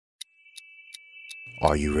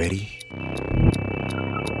Are you ready?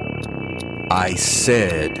 I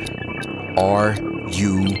said, are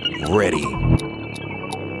you ready?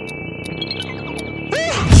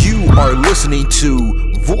 You are listening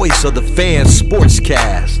to Voice of the Fans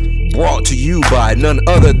Sportscast, brought to you by none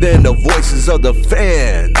other than the voices of the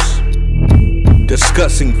fans.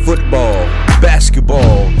 Discussing football,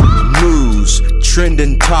 basketball, news,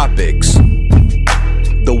 trending topics.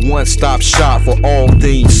 The one-stop shop for all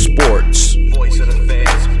things sports. Voice of the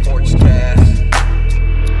Fans Sportscast.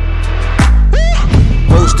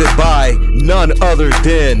 Hosted by none other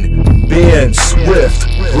than Ben Swift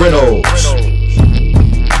Reynolds,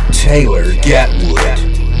 Taylor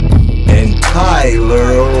Gatwood, and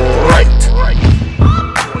Tyler Wright.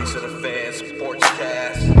 Voice of the Fans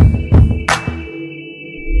Sportscast.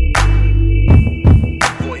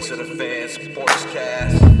 Voice of the Fans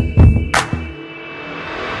Sportscast.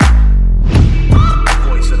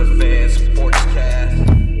 Voice of the Fans Sportscast.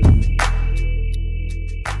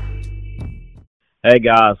 Hey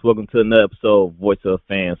guys, welcome to another episode of Voice of the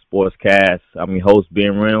Fans Sportscast. I'm your host,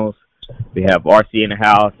 Ben Reynolds. We have RC in the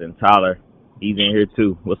house and Tyler. He's in here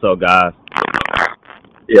too. What's up, guys?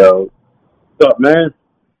 Yo, what's up, man?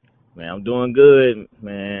 Man, I'm doing good,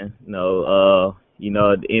 man. The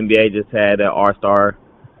NBA just had that All-Star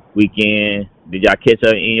weekend. Did y'all catch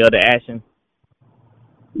up any other action?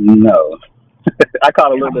 No. I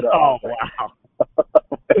caught a little bit of Oh, wow.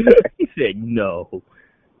 He said no.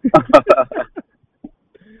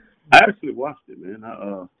 I actually watched it, man.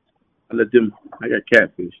 I let them. I got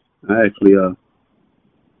catfished. I actually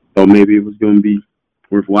thought maybe it was going to be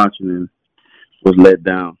worth watching and was let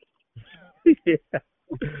down. Yeah.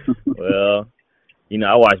 Well,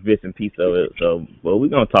 I watched bits and pieces of it, but we're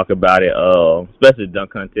going to talk about it, especially the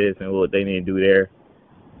dunk contest and what they need to do there.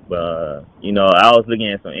 But, I was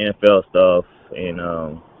looking at some NFL stuff, and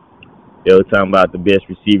they were talking about the best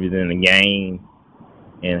receivers in the game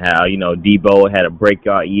and how, Debo had a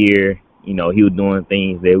breakout year. He was doing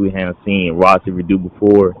things that we haven't seen Ross ever do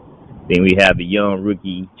before. Then we have the young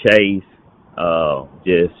rookie Chase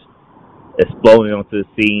just exploding onto the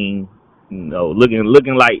scene,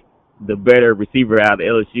 looking like the better receiver out of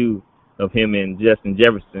LSU of him and Justin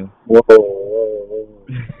Jefferson. Whoa.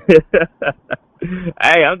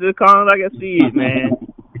 Hey, I'm just calling like I see it, man.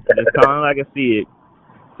 Just calling like I see it.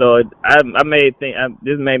 So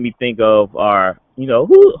this made me think of our,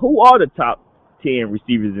 who are the top 10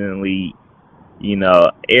 receivers in the league?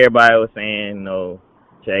 Everybody was saying,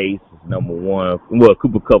 Chase is number one. Well,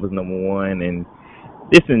 Cooper Kupp is number one, and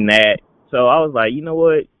this and that. So I was like, you know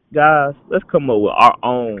what, guys, let's come up with our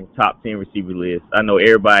own top 10 receiver list. I know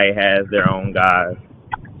everybody has their own guys.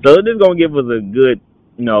 So this is going to give us a good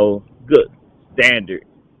standard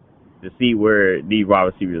to see where these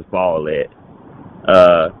wide receivers fall at.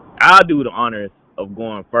 I'll do the honors of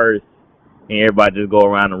going first, and everybody just go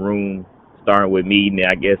around the room, starting with me, and then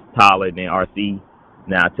I guess Tyler, then RC.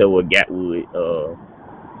 Now I'll tell what Gatwood,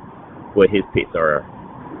 what his picks are.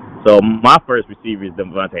 So my first receiver is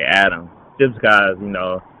Davante Adams, just because,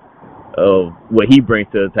 of what he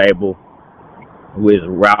brings to the table with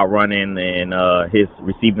route running and his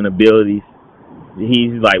receiving abilities.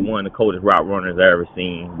 He's like one of the coldest route runners I've ever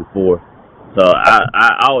seen before. So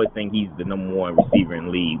I always think he's the number one receiver in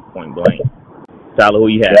the league, point blank. Tyler, who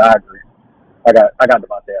you have? Yeah, I agree. I got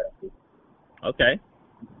Davante Adams too. Okay.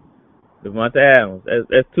 Davante Adams.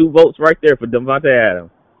 That's 2 votes right there for Davante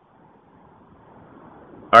Adams.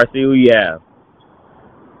 RC, who you have?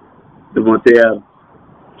 Davante Adams.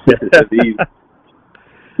 That's easy.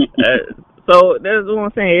 So that's what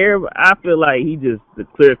I'm saying. I feel like he just the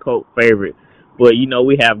clear-cut favorite. But,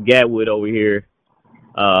 we have Gatwood over here.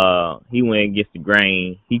 He went against the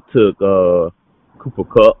grain. He took Cooper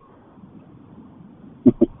Kupp.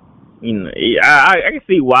 I can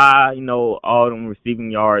see why, all them receiving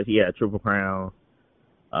yards, he had a triple crown.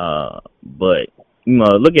 But,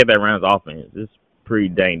 look at that Rams offense. It's pretty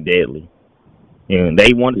dang deadly. And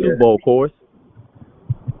they won the Super Bowl, of course.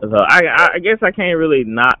 So I guess I can't really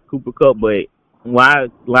knock Cooper Kupp, but when I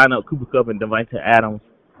line up Cooper Kupp and Davante Adams,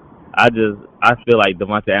 I feel like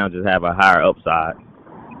Davante Adams just have a higher upside.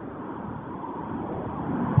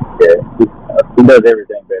 Yeah, he does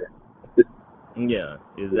everything better. Yeah,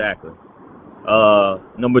 exactly.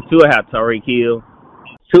 Number 2, I have Tyreek Hill.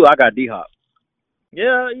 2, I got D-Hop.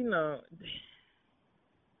 Yeah,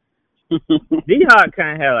 D-Hop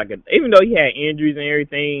kind of had even though he had injuries and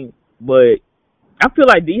everything, but I feel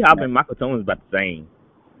like D-Hop and Michael Thomas about the same.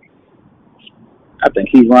 I think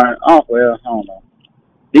he's running. I don't know.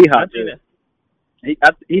 D-Hop,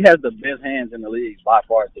 he has the best hands in the league by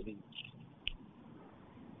far to me.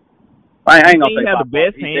 I ain't gonna say he has the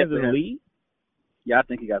best hands in the league. Yeah, I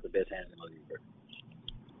think he got the best hands in the league, bro.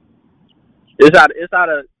 It's out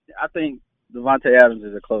of. I think Devontae Adams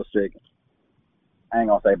is a close second. I ain't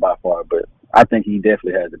gonna say by far, but I think he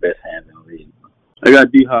definitely has the best hands in the league. I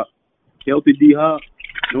got D-Hop. Healthy D-Hop,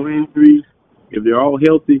 no injuries. If they're all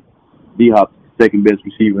healthy, D-Hop's the second best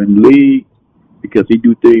receiver in the league because he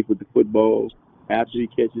do things with the football after he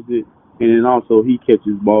catches it. And then also he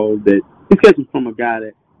catches balls that he catches from a guy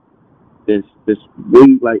that's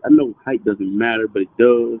wing, like, I know height doesn't matter, but it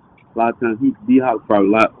does. A lot of times D-Hop's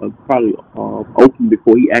probably open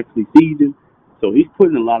before he actually sees him. So he's put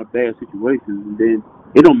in a lot of bad situations, and then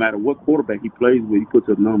it don't matter what quarterback he plays with, he puts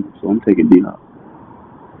up numbers. So I'm taking D-Hop.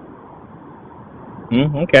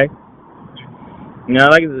 Okay. You know,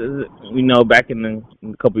 like we know, back in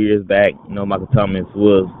a couple of years back, you know, Michael Thomas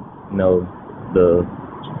was, you know, the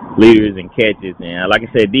leaders in catches, and like I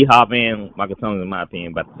said, D-Hop and Michael Thomas, in my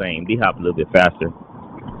opinion, about the same. D-Hop a little bit faster,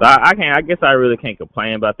 so I guess I really can't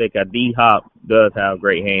complain about that. Cause D-Hop does have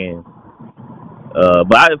great hands,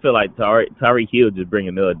 but I feel like Tyreek Hill just bring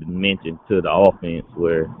another dimension to the offense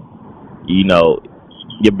where, you know,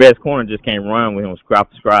 your best corner just can't run with him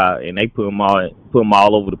scrap to scrap, and they put him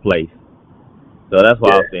all over the place. So that's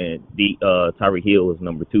why I'm saying Tyreek Hill is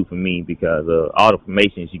number 2 for me because of all the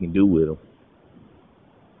formations you can do with him.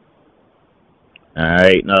 All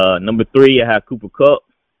right, number 3, I have Cooper Kupp.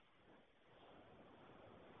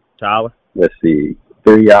 Tyler? Let's see.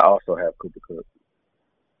 3, I also have Cooper Kupp.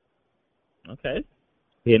 Okay.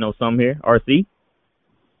 Hitting on something here. RC?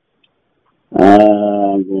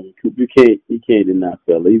 You can't deny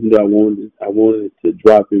fella. Even though I wanted to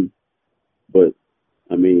drop him, but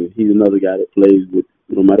I mean he's another guy that plays with,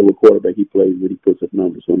 no matter what quarterback he plays with, he puts up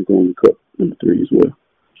numbers. So I'm going with Kupp number 3 as well.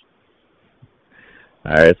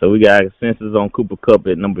 All right, so we got consensus on Cooper Kupp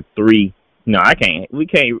at number 3. No, we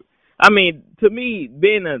can't. I mean, to me,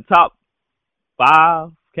 being in the top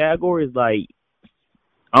 5 category is like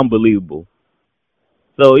unbelievable.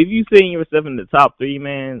 So if you seeing yourself in the top 3,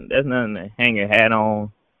 man, that's nothing to hang your hat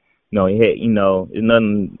on. No, it's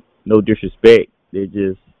nothing, no disrespect. They're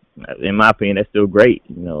just, in my opinion, that's still great.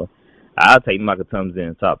 You know, I'll take Michael Thomas in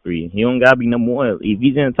the top 3. He don't gotta be number 1. If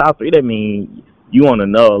he's in the top 3, that means you on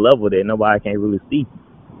another level that nobody can't really see.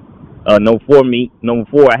 Number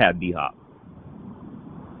 4, I have D-Hop.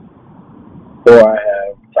 4, I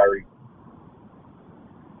have Tyreek.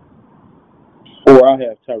 4, I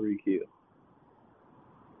have Tyreek Hill.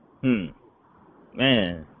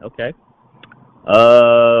 Man, okay.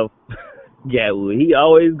 Yeah, well, he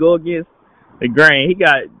always go against the grain. He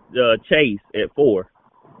got Chase at 4.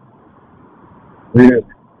 Really?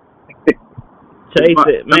 Chase,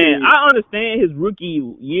 man, I understand his rookie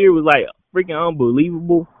year was like freaking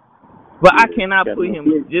unbelievable, but I cannot put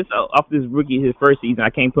him just off his first season. I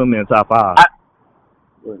can't put him in the top 5.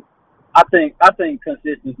 I think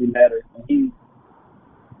consistency matters. And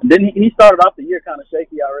he started off the year kind of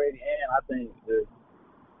shaky already, and I think that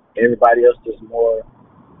everybody else just more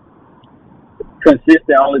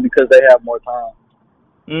consistent only because they have more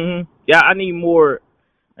time. Yeah, I need more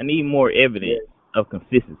evidence of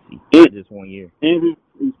consistency, not just 1 year. And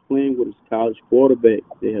he's playing with his college quarterback.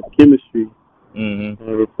 They have chemistry.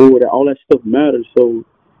 All that stuff matters. So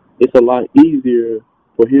it's a lot easier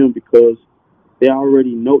for him because they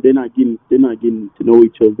already know they're not getting to know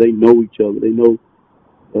each other. They know each other. They know,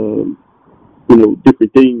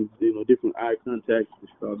 different things. Different eye contact,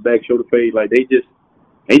 back shoulder fade. Like they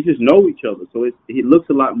just know each other. So it looks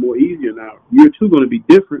a lot more easier now. Year 2 going to be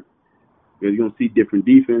different because you're going to see different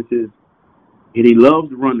defenses. And he loves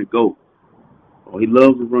to run the go. Or he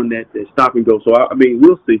loves to run that stop and go. So I mean,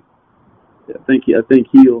 we'll see. I think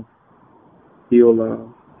he'll be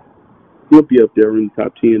up there in the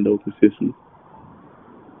top 10 though, consistently.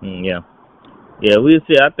 Yeah, we'll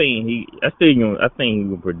see. I think he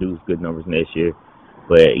will produce good numbers next year,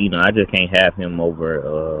 but I just can't have him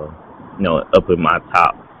over up in my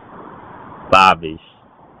top 5-ish,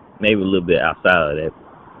 maybe a little bit outside of that.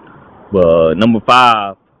 But number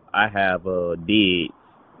 5, I have Diggs.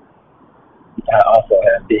 I also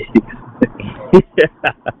have Diggs.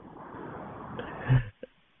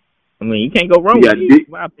 I mean, you can't go wrong with Diggs,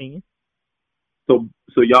 in my opinion. So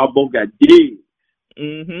y'all both got Diggs.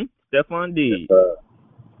 Stephon Diggs.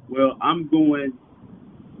 Well, I'm going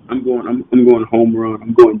home run.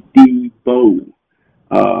 I'm going Debo.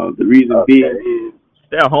 The reason being is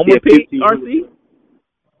that a homer pick, RC?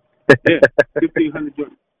 Yeah, 1,500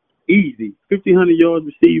 yards. Easy. 1,500 yards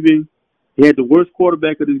receiving. He had the worst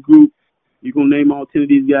quarterback of this group. You're going to name all 10 of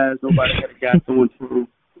these guys. Nobody had a guy throwing to him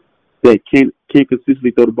that can't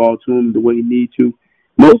consistently throw the ball to him the way he needs to.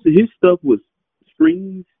 Most of his stuff was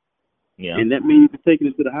screens. Yeah. And that means he's taking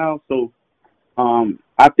it to the house. So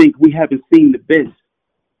I think we haven't seen the best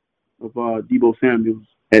of Deebo Samuels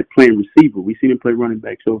at playing receiver. We've seen him play running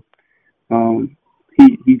back, so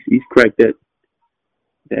he's cracked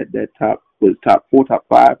that top 4, top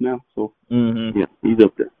 5 now. So yeah, he's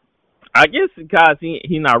up there. I guess because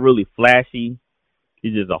he's not really flashy.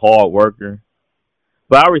 He's just a hard worker.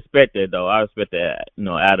 But I respect that though. I respect that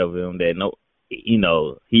out of him that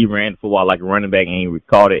he ran football like a running back and he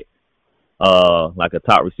caught it like a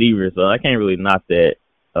top receiver. So I can't really knock that.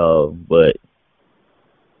 But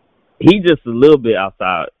he's just a little bit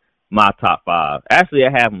outside my top 5. Actually,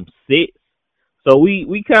 I have him 6. So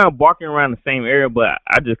we kind of barking around the same area, but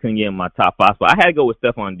I just couldn't get in my top 5 spot. I had to go with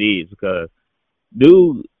Stephon Diggs because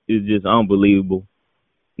dude is just unbelievable.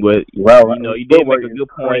 But you did make a good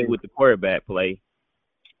point with the quarterback play.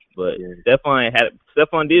 But yeah.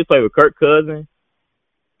 Stephon Diggs play with Kirk Cousins.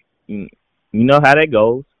 You know how that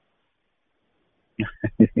goes.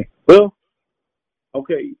 Well,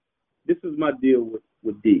 okay, this is my deal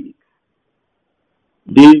with Diggs.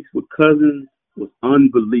 Diggs with Cousins was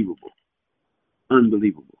unbelievable.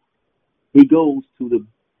 Unbelievable. He goes to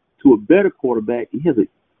a better quarterback. He has a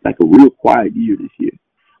real quiet year this year.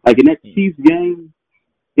 Like in that Chiefs game,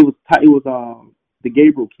 it was the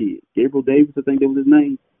Gabriel kid, Gabriel Davis, I think that was his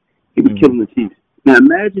name. He was killing the Chiefs. Now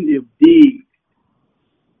imagine if Diggs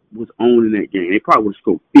was on in that game. They probably would have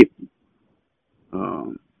scored 50.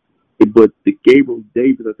 But the Gabriel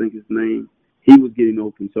Davis, I think his name, he was getting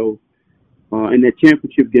open. So in that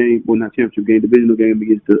championship game, well, not championship game, divisional game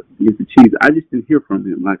against the Chiefs, I just didn't hear from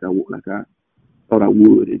him like I thought I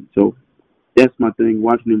would. And so that's my thing.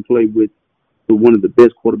 Watching him play with one of the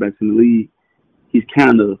best quarterbacks in the league, he's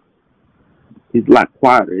a lot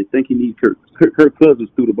quieter. I think he needs Kirk Cousins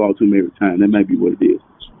threw the ball to him every time. That might be what it is.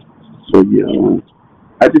 So yeah,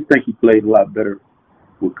 I just think he played a lot better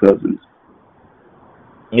with Cousins.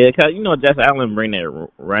 Yeah, because Josh Allen bring that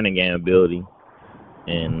running game ability.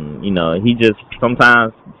 And, he just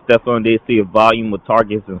sometimes Stephon Diggs see a volume of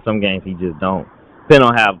targets, and some games he just don't. Depending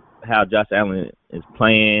on how Josh Allen is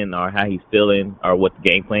playing or how he's feeling or what the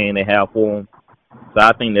game plan they have for him. So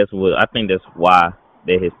I think that's why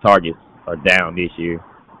that his targets are down this year.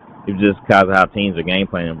 It's just because of how teams are game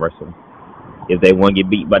planning versus him. If they want to get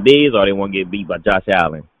beat by Diggs or they want to get beat by Josh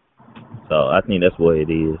Allen. So I think that's what it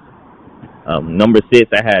is. Number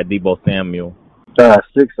 6, I had Deebo Samuel.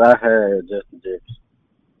 6, I had Justin Jefferson.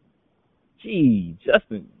 Gee,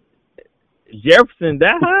 Justin Jefferson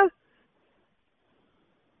that high?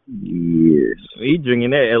 Yes. He drinking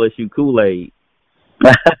that LSU Kool-Aid.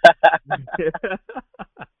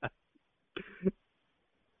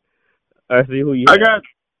 I see who you have.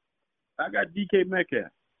 I got DK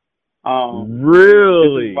Metcalf.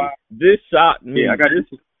 Really? This shocked me. Yeah, I got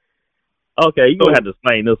this. Okay, you're going to have to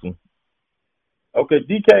explain this one. Okay,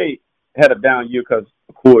 DK had a down year because,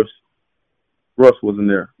 of course, Russ wasn't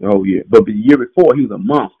there the whole year. But the year before, he was a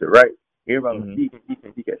monster, right? Everybody was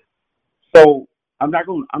DK. So I'm not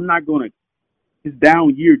gonna. His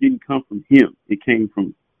down year didn't come from him. It came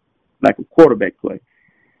from like a quarterback play.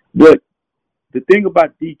 But the thing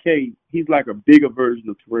about DK, he's like a bigger version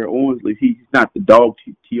of Terrell Owens. He's not the dog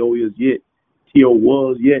T.O. is yet. T.O.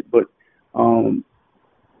 was yet, but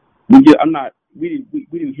we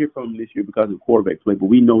didn't hear from him this year because of quarterback play. But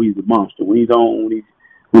we know he's a monster. When he's on,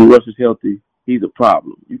 when Russ is healthy, he's a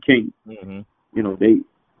problem. You can't,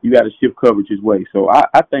 you got to shift coverage his way. So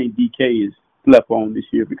I think DK is slept on this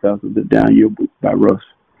year because of the down year by Russ.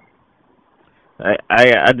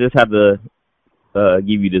 I just have to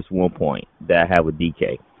give you this one point that I have with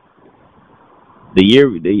DK.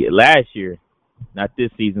 Last year, not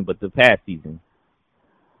this season, but the past season,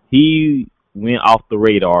 he went off the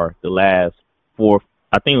radar the last 4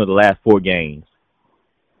 games.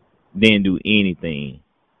 Didn't do anything.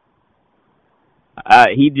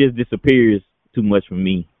 He just disappears too much for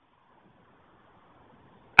me.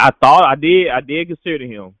 I thought I did consider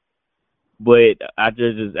him, but I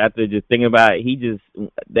just after just thinking about it, he just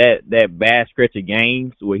that bad stretch of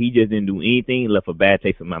games where he just didn't do anything, left a bad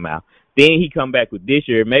taste in my mouth. Then he come back with this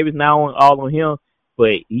year. Maybe it's not all on him,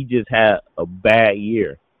 but he just had a bad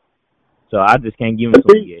year. So I just can't give him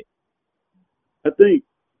something yet. I think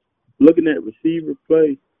looking at receiver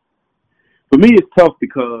play, for me it's tough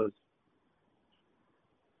because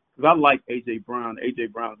I like A.J. Brown. A.J.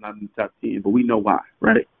 Brown's not in the top 10, but we know why,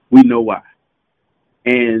 right? We know why.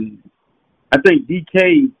 And I think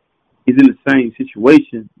DK is in the same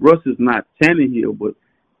situation. Russ is not Tannehill, but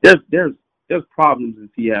there's problems in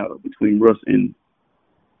Seattle between Russ and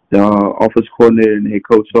the offensive coordinator and the head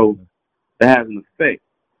coach. So that has an effect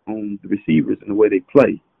on the receivers and the way they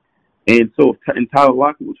play. And so, and Tyler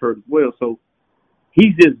Lockett was hurt as well. So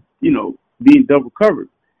he's just, being double covered.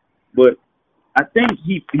 But I think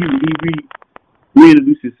he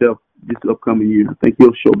reintroduced himself this upcoming year. I think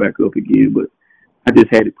he'll show back up again. But I just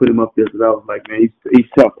had to put him up there because I was like, man, he's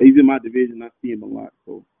tough. He's in my division. I see him a lot.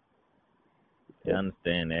 So. Yeah, I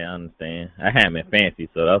understand that. I understand. I had him in fancy,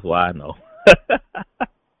 so that's why I know.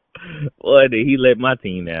 Boy, did he let my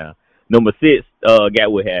team down. Number 6,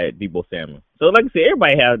 Gatwood had Deebo Samuel. So, like I said,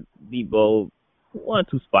 everybody had Deebo 1 or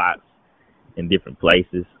 2 spots in different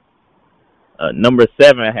places. Number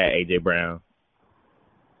 7, I had A.J. Brown.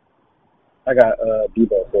 I got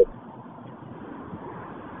Deebo 7.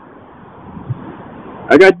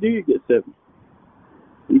 I got Diggs at 7.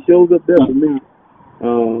 He shows up there for me.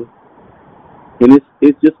 And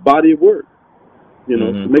it's just body of work. You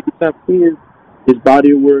know, to make it top 10, his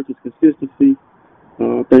body of work, his consistency.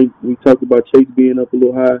 I think we talked about Chase being up a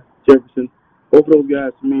little high, Jefferson. Both of those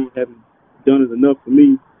guys, to me, haven't done it enough for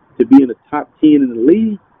me to be in the top 10 in the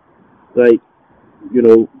league. Like, you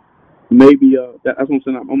know, maybe that's what I'm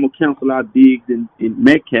saying. I'm going to cancel out Diggs and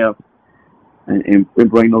Metcalf and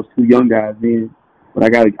bring those 2 young guys in. But I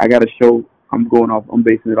gotta show I'm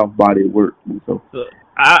basing it off body of work. So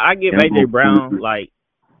I give A.J. Brown, like,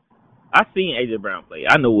 I seen A.J. Brown play.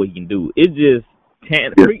 I know what he can do. It's just,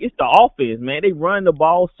 it's the offense, man. They run the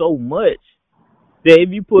ball so much that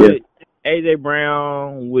if you put A.J.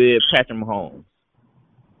 Brown with Patrick Mahomes,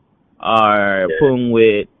 or put him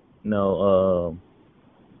with,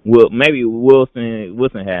 maybe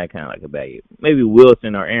Wilson had kind of like a bad year. Maybe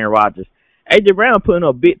Wilson or Aaron Rodgers. A.J. Brown putting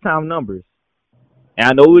up big-time numbers. And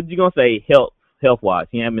I know what you're going to say, health-wise.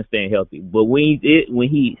 He hasn't been staying healthy. But when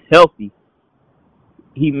he's healthy,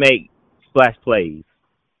 he make splash plays.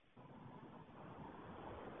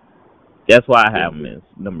 That's why I have him as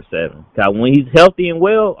number 7. Because when he's healthy and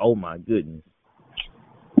well, oh, my goodness.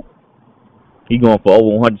 He's going for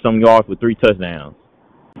over 100-some yards with 3 touchdowns.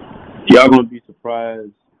 Y'all going to be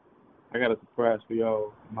surprised. I got a surprise for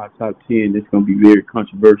y'all. My top 10, it's going to be very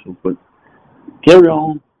controversial, but carry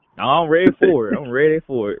on. I'm ready for it.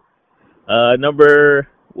 Number,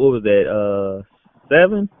 what was that,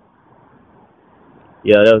 7?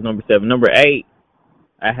 Yeah, that was number 7. Number 8,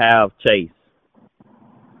 I have Chase.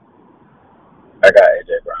 I got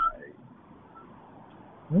A.J. Brown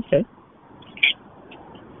 8. Okay.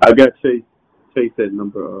 I got Chase at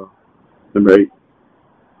number 8.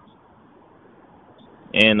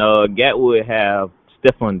 And Gatwood have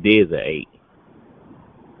Stephon Diggs at 8.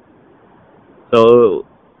 So,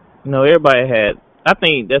 everybody had. I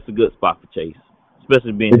think that's a good spot for Chase,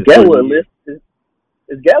 especially being. Is Gatwood's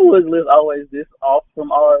list always this off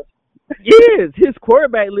from ours? Yes, his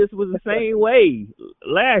quarterback list was the same way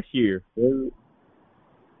last year.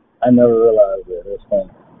 I never realized that. That's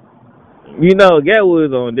funny.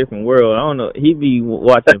 Gatwood's on a different world. I don't know. He be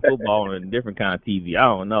watching football on a different kind of TV. I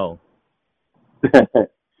don't know. But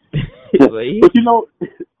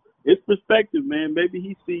it's perspective, man. Maybe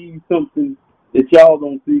he sees something that y'all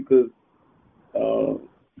don't see because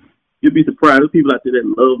you'll be surprised. There's people out there that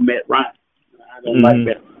love Matt Ryan. I don't like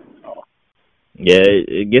Matt Ryan. Yeah,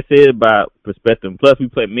 it gets it about perspective. Plus,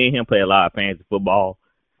 me and him play a lot of fantasy football,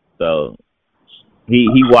 so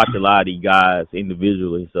he watched a lot of these guys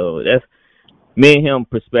individually. So that's me and him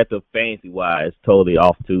perspective fantasy wise totally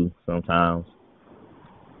off too sometimes.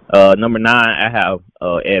 Number 9, I have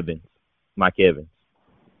Evans, Mike Evans.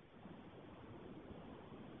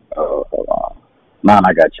 Oh, hold on. 9,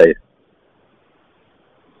 I got Chase.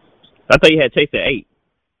 I thought you had Chase at 8.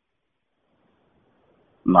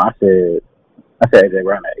 No, I said A.J.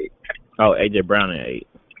 Brown at 8. Oh, A.J. Brown at 8.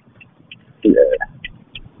 Yeah.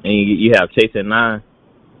 And you have Chase at 9?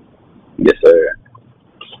 Yes, sir.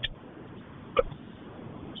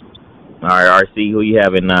 All right, RC, who you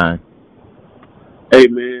have at 9? Hey,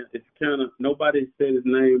 man, it's kind of nobody said his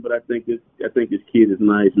name, but I think his kid is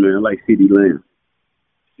nice, man. I like CeeDee Lamb.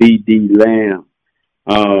 CeeDee Lamb.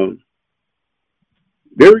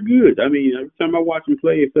 Very good. I mean, every time I watch him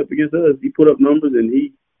play, except against us, he put up numbers, and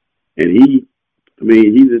he's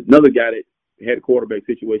another guy that had a quarterback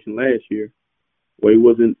situation last year where he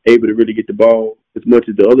wasn't able to really get the ball as much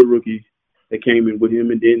as the other rookies that came in with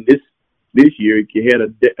him. And then this year, he had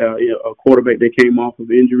a quarterback that came off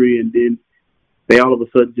of injury, and then they all of a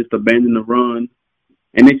sudden just abandoned the run,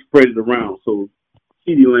 and they spread it around. So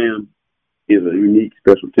CeeDee Lamb is a unique,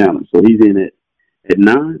 special talent. So he's in at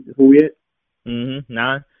 9. Is who we at? 9.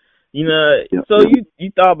 So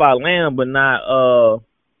you thought about Lamb, but not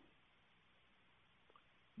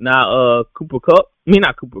Cooper Kupp. I mean,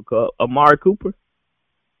 not Cooper Kupp. Amari Cooper.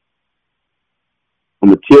 I'm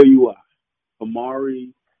gonna tell you why.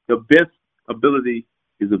 Amari, the best ability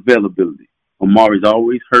is availability. Amari's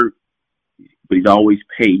always hurt, but he's always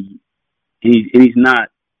paid. He's not.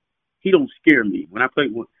 He don't scare me.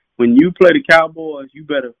 When you play the Cowboys, you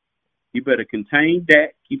better contain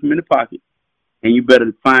Dak, keep him in the pocket, and you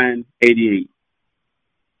better find 88.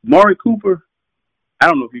 Amari Cooper, I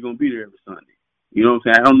don't know if he's gonna be there every Sunday. You know what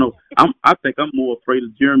I'm saying? I don't know. I think I'm more afraid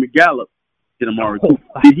of Jeremy Gallup than Amari Cooper.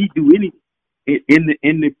 Did he do any in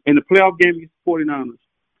the playoff game against the 49ers?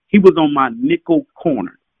 He was on my nickel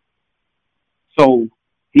corner. So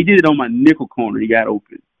he did it on my nickel corner. He got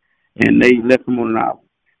open, and they left him on an island.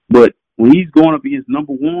 But when he's going up against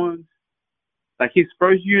number ones, like his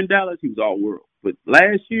first year in Dallas, he was all world. But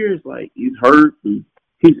last year, it's like he's hurt, and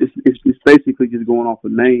it's basically just going off a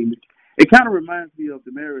name. It kind of reminds me of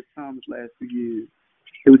Demaryius Thomas last 2 years.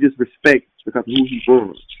 It was just respect because of who he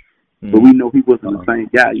was. But we know he wasn't the same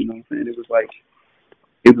guy, you know what I'm saying? It was like,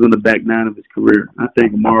 it was on the back nine of his career. I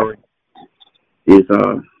think Amari is,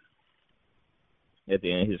 at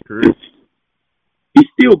the end of his career. He's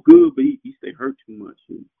still good, but he stay hurt too much.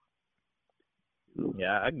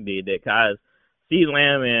 Yeah, I can dig that. Cause CeeDee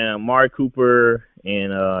Lamb and Amari Cooper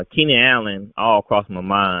and Keenan Allen all crossed my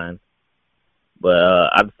mind. But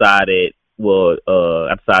I decided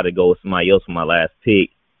to go with somebody else for my last pick.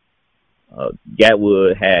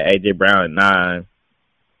 Gatwood had A.J. Brown at 9.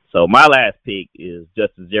 So my last pick is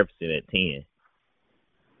Justin Jefferson at 10.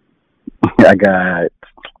 I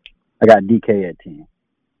got DK at 10.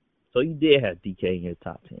 So you did have DK in your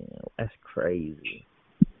top 10. That's crazy.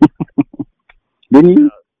 Didn't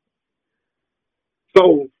you?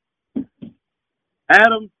 So,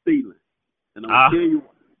 Adam Thielen. And I'm going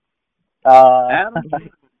to tell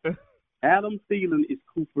you, Adam Thielen is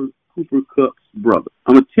Cooper Kupp's brother.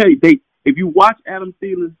 I'm going to tell you, if you watch Adam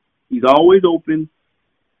Thielen, he's always open,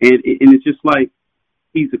 and it's just like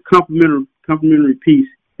he's a complimentary piece.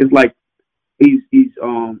 It's like he's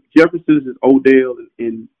Jefferson is Odell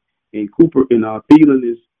and Cooper and Thielen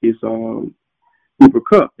is Cooper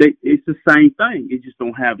Kupp. It's the same thing. It just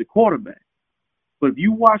don't have the quarterback. But if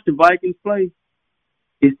you watch the Vikings play,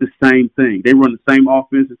 it's the same thing. They run the same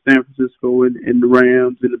offense as San Francisco and the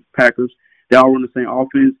Rams and the Packers. They all run the same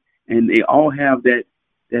offense, and they all have that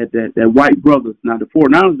white brother. Now, the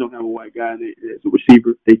 49ers don't have a white guy as a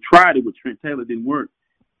receiver. They tried it with Trent Taylor. It didn't work.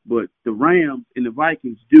 But the Rams and the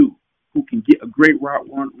Vikings do, who can get a great route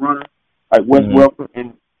runner like Wes Welker.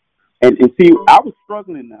 And see, I was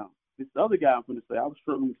struggling now. This other guy I'm going to say, I was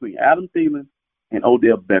struggling between Adam Thielen and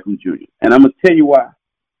Odell Beckham Jr. And I'm going to tell you why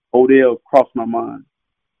Odell crossed my mind.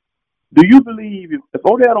 Do you believe if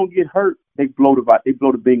Odell don't get hurt, they blow the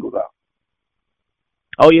Bengals out?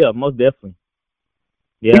 Oh yeah, most definitely.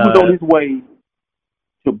 Yeah, he was on his way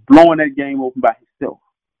to blowing that game open by himself.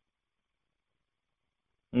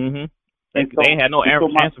 They had no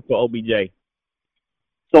answer for OBJ.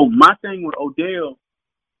 So my thing with Odell,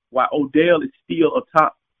 why Odell is still a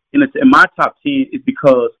top in my top 10, is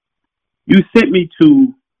because you sent me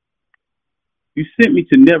to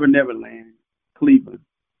Never Never Land, Cleveland,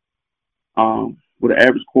 with an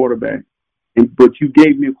average quarterback, but you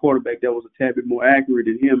gave me a quarterback that was a tad bit more accurate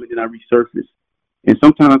than him, and then I resurfaced. And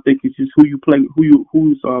sometimes I think it's just who you play,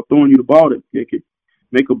 who's throwing you the ball that could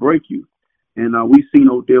make or break you. And we've seen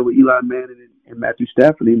Odell with Eli Manning and Matthew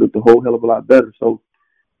Stafford. He looked a whole hell of a lot better. So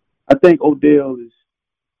I think Odell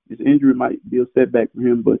his injury might be a setback for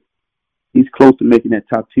him, but he's close to making that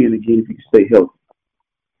top 10 again if he can stay healthy.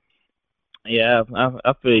 Yeah,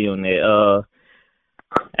 I feel you on that.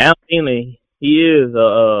 Adam Thielen, he is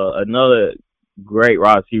another great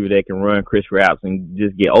wide receiver that can run Chris routes and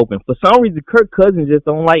just get open. For some reason, Kirk Cousins just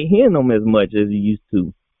don't like hitting him as much as he used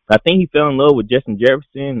to. I think he fell in love with Justin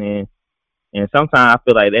Jefferson, and sometimes I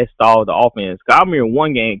feel like that stalled the offense. I remember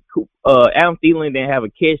one game, Adam Thielen didn't have a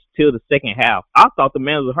catch till the second half. I thought the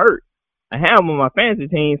man was hurt. I had him on my fantasy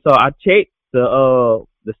team, so I checked the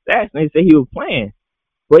stats, and they said he was playing,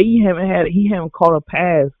 but he haven't caught a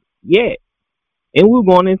pass yet. And we were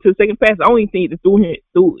going into the second pass. I don't even think they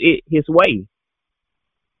threw it his way.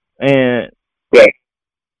 And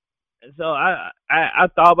so I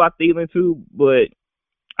thought about Thielen too, but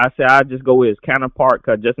I said I'd just go with his counterpart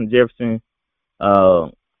because Justin Jefferson,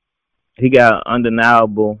 he got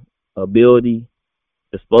undeniable ability,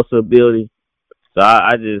 explosive ability. So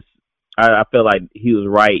I felt like he was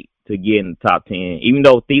right to get in the top 10, even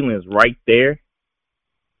though Thielen is right there.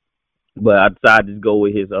 But I decided to just go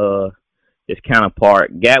with his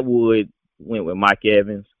counterpart. Gatwood went with Mike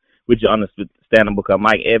Evans, which is understandable because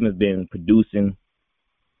Mike Evans been producing,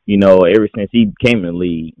 ever since he came in the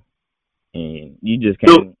league, and you just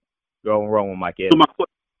can't go wrong with Mike Evans. So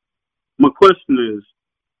my question is,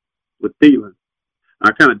 with Thielen,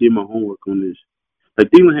 I kind of did my homework on this. Like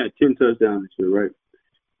Thielen had 10 touchdowns this year, right?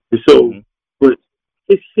 And so, but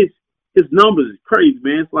his his numbers is crazy,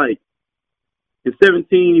 man. It's like in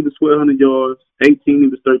 17 he was 1,200 yards, 18 he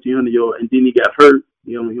was 1,300 yards, and then he got hurt.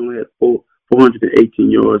 He only had 418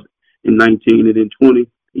 yards in 19, and then 20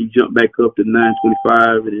 he jumped back up to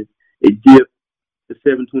 925, and it dipped to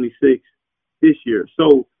 726 this year.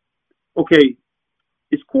 So, okay,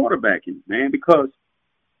 it's quarterbacking, man, because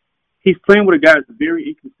he's playing with a guy that's very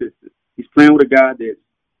inconsistent. He's playing with a guy that's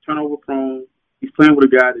turnover prone. He's playing with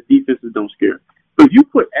a guy that defenses don't scare. But if you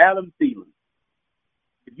put Adam Thielen,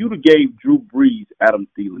 if you gave Drew Brees Adam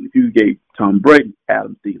Thielen, if you gave Tom Brady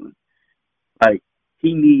Adam Thielen, like,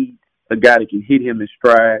 he needs a guy that can hit him in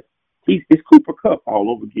stride. It's Cooper Kupp all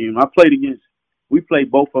over again. We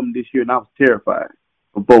played both of them this year, and I was terrified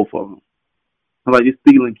of both of them. I'm like, this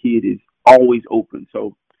Thielen kid is always open.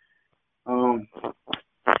 So,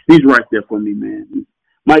 he's right there for me, man.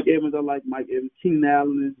 Mike Evans, I like Mike Evans. Keenan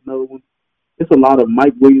Allen is another one. It's a lot of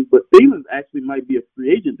Mike Williams, but Thielen actually might be a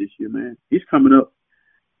free agent this year, man. He's coming up.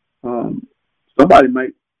 Somebody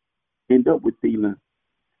might end up with Thielen.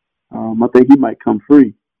 I think he might come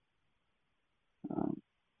free.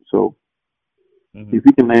 So if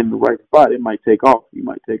he can land in the right spot, it might take off. He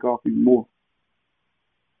might take off even more.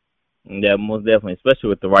 Yeah, most definitely, especially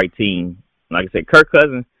with the right team. Like I said, Kirk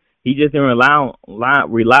Cousins, he just didn't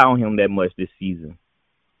rely on him that much this season.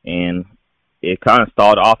 And it kind of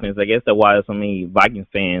stalled the offense. I guess that's why so many Vikings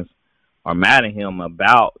fans are mad at him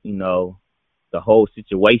about, the whole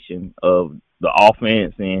situation of the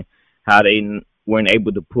offense and how they weren't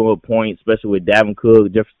able to pull points, especially with Dalvin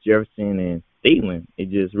Cook, Jefferson, and Thielen. It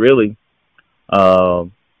just really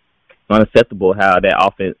unacceptable how that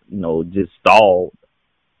offense, just stalled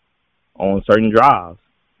on certain drives.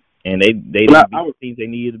 And they didn't beat the teams they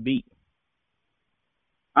needed to beat.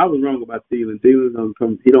 I was wrong about Thielen. Thielen don't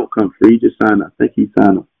come. He don't come free. He just signed. I think he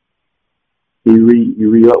signed him. He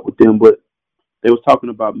re-up with them, but they was talking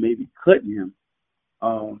about maybe cutting him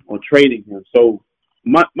or trading him. So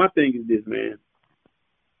my thing is this, man.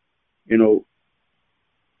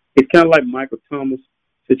 It's kind of like Michael Thomas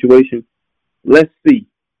situation. Let's see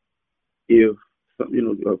if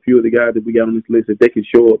a few of the guys that we got on this list, if they can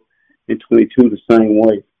show up in 22 the same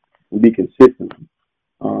way and be consistent.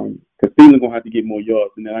 Because Thielen gonna have to get more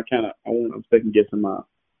yards, and then I'm second guessing my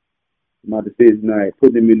decision.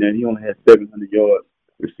 Putting him in there, he only had 700 yards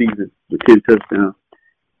receiving with 10 touchdowns.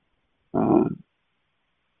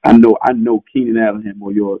 I know Keenan Allen had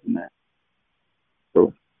more yards than that,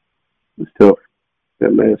 so it's tough.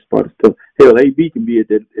 That last spot is tough. Hell, AB can be at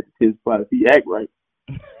the 10th spot if he act right.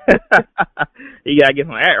 He gotta get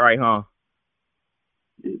some act right, huh?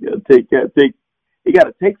 He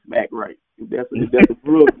gotta take some act right. If that's a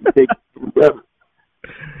rule, you take it forever.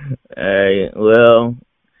 Hey, well,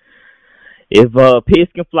 if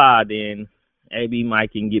Pitts can fly, then AB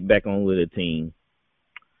Mike can get back on with the team.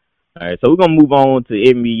 All right, so we're gonna move on to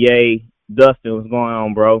NBA. Dustin, what's going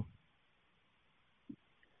on, bro?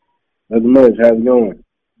 Not much. How's it going?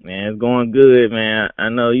 Man, it's going good, man. I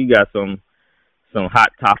know you got some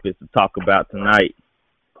hot topics to talk about tonight.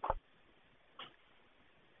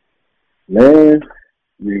 Man,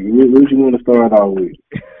 what you want to start off with?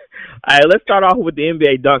 All right, let's start off with the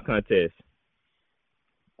NBA dunk contest.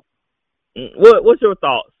 What's your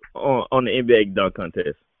thoughts on the NBA dunk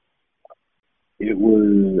contest? It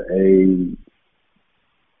was a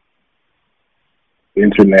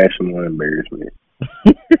international embarrassment.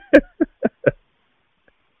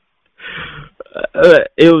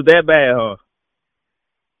 It was that bad, huh?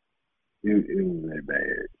 It was that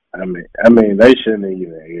bad. I mean, they shouldn't have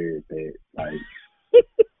even aired that. Like,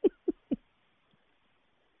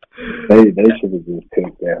 they should have just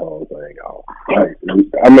took that whole thing off. Like,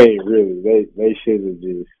 I mean, really, they should have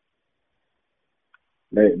just.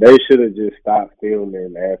 They should have just stopped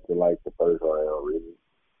filming after like the first round. Really,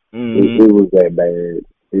 it was that bad.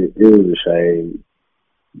 It was a shame.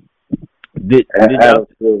 Adam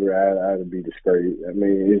Silver, I'd be disgraced. I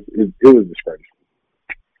mean, it was disgraceful.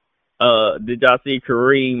 Did y'all see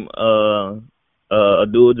Kareem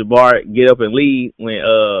Abdul-Jabbar get up and leave when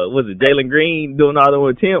was it Jalen Green doing all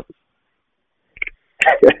those attempts?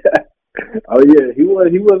 Oh yeah, he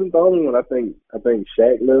wasn't the only one. I think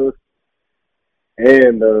Shaq left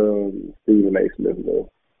and Stephen A. Smith left.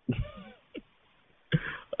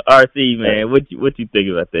 RC, man, what you think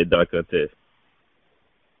about that dunk contest?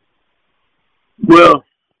 Well,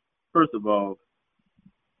 first of all,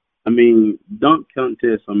 I mean, dunk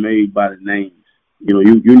contests are made by the names. You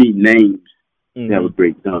need names to have a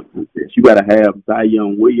great dunk contest. You got to have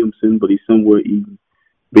Zion Williamson, but he's somewhere eating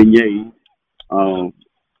beignets, or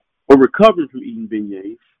recovering from eating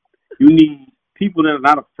beignets. You need people that are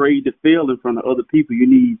not afraid to fail in front of other people. You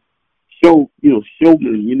need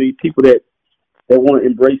showmen. People that want to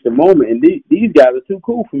embrace the moment. And these guys are too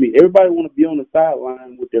cool for me. Everybody want to be on the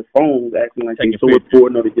sideline with their phones, acting like they're so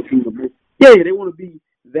important or they get through the book. Yeah, they want to be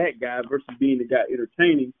that guy versus being the guy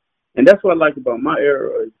entertaining. And that's what I like about my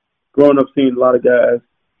era. Growing up, seeing a lot of guys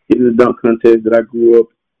get in the dunk contest that I grew up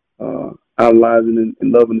idolizing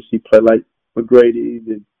and loving to see play, like McGrady's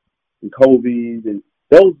and Kobe's, and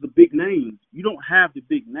those are the big names. You don't have the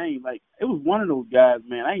big name. Like, it was one of those guys,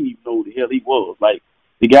 man, I didn't even know who the hell he was. Like,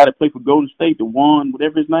 the guy that played for Golden State, the one,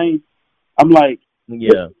 whatever his name. I'm like,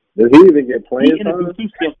 yeah. Does he even get playing time?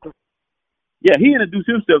 Yeah, he introduced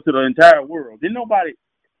himself to the entire world. Didn't nobody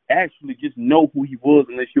actually just know who he was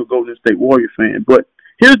unless you're a Golden State Warrior fan. But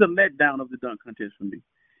here's a letdown of the dunk contest for me.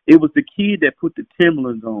 It was the kid that put the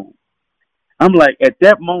Timberlands on. I'm like, at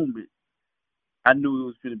that moment, I knew it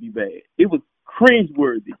was going to be bad. It was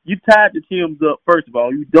cringeworthy. You tied the Timbs up, first of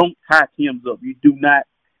all. You don't tie Timbs up. You do not.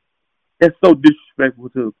 That's so disrespectful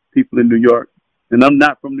to people in New York. And I'm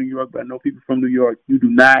not from New York, but I know people from New York. You do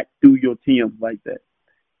not do your Timbs like that.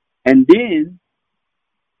 And then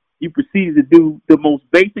you proceeded to do the most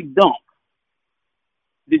basic dunk.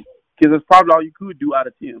 Because that's probably all you could do out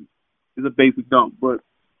of Timbs is a basic dunk. But,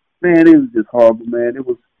 man, it was just horrible, man. It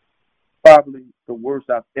was probably the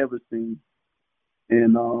worst I've ever seen.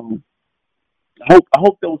 And I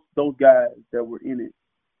hope those guys that were in it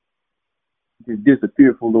just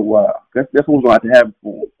disappear for a little while. That's what's going to have to happen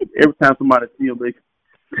for them. Every time somebody see them,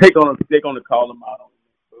 they're going to call them out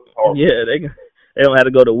on it. Yeah, they don't have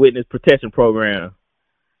to go to witness protection program.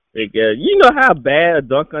 You know how bad a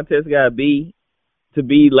dunk contest got to be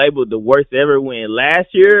labeled the worst ever when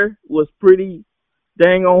last year was pretty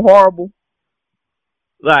dang on horrible?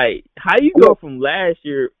 Like, how you go from last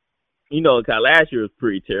year, because last year was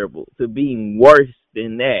pretty terrible, to being worse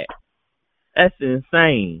than that? That's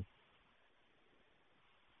insane.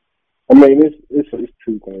 I mean, it's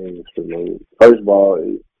two things for me. First of all,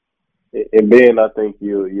 and Ben, I think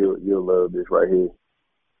you'll love this right here.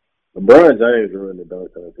 LeBron James ruined the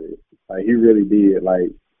dunk contest. Like, he really did.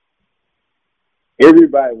 Like,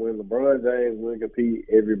 everybody, when LeBron James wouldn't compete,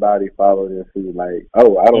 everybody followed him suit. Like,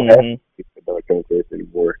 oh, I don't have to compete in the dunk contest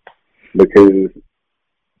anymore, because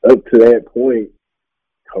up to that point,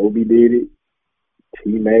 Kobe did it,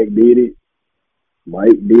 T-Mac did it,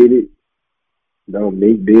 Mike did it,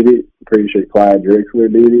 Dominique did it. I'm pretty sure Clyde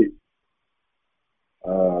Drexler did it.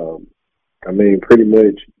 I mean, pretty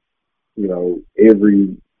much,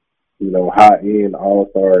 every, high-end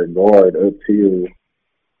all-star guard up till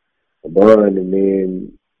LeBron, and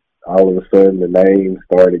then all of a sudden the names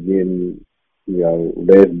started getting,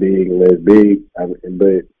 less big and less big.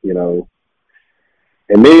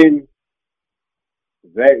 And then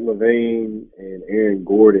Zach LaVine and Aaron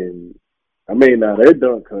Gordon, I mean, now their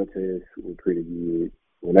dunk contests were pretty good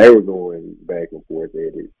when they were going back and forth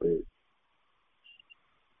at it, but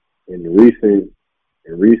in recent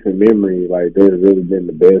memory, like, there's really been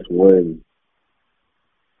the best one.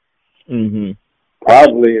 Mm-hmm.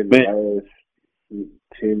 Probably in the last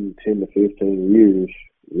 10 to 15 years,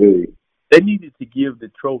 really. They needed to give the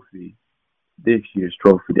trophy, this year's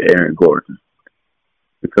trophy, to Aaron Gordon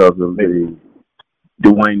because of the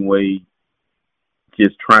Dwayne Wade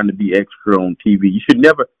just trying to be extra on TV. You should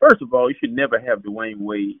never have Dwayne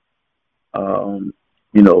Wade,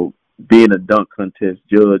 being a dunk contest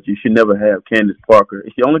judge. You should never have Candace Parker.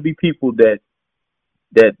 It should only be people that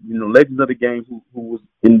legends of the game who was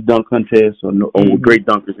in the dunk contest or great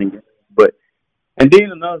dunkers in games. And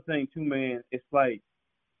then another thing too, man, it's like,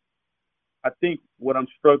 I think what I'm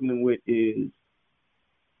struggling with is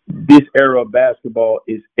this era of basketball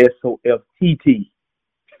is SOFTT.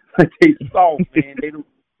 Like, they soft, man.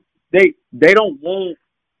 They don't want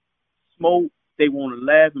smoke. They want to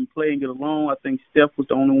laugh and play and get along. I think Steph was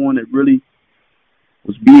the only one that really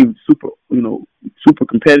was being super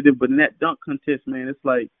competitive. But in that dunk contest, man, it's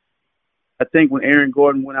like, I think when Aaron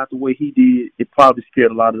Gordon went out the way he did, it probably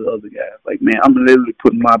scared a lot of the other guys. Like, man, I'm literally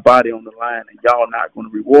putting my body on the line, and y'all not going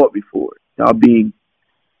to reward me for it. Y'all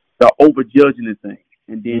overjudging the thing.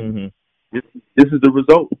 And then this is the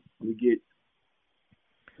result.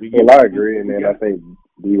 Well, I agree, and then I think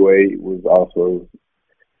D-Wade was also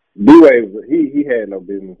he had no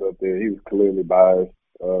business up there. He was clearly biased.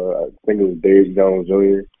 I think it was Derrick Jones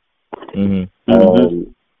Jr.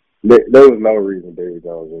 There was no reason Derrick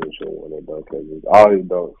Jones Jr. should have won that dunk contest. All his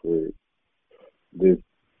dunks were just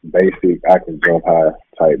basic, I can jump high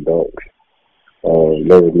type dunks.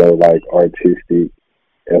 There was no artistic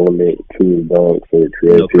element to his dunks or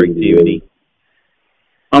creativity.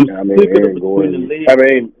 Aaron Gordon.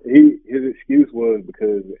 His excuse was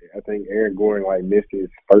because I think Aaron Gordon missed his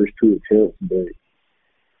first two attempts, but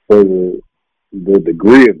for the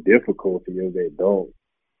degree of difficulty of that dunk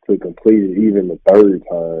to complete it even the third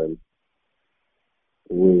time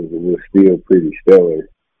was still pretty stellar.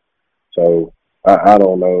 So I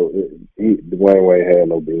don't know. Dwayne Wade had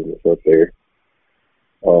no business up there.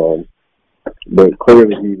 But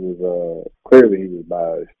clearly he was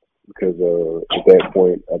biased because at that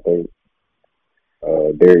point I think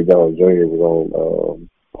Derrick Jones Jr. was on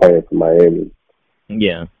playing for Miami.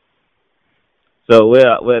 Yeah. So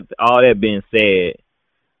with all that being said,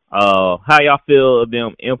 how y'all feel of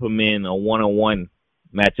them implementing a one-on-one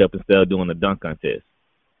matchup instead of doing a dunk contest?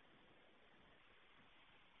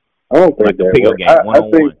 I don't think like that pick-up works. game, one-on-one. I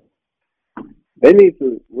think they need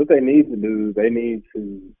to. What they need to do, they need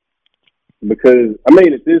to, because I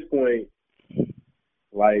mean, at this point,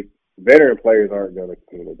 like veteran players aren't going to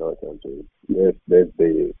compete in the dunk contest. That's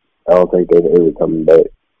dead. I don't think they're ever coming back.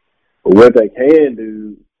 But what they can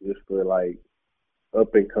do is for like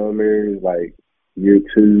up and comers, like year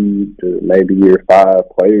 2 to maybe year 5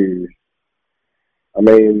 players. I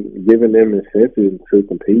mean, giving them incentives to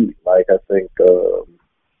compete. Like I think.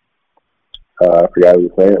 I forgot what he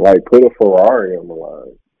was saying. Like, put a Ferrari on the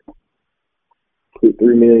line. Put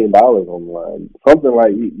 $3 million on the line. Something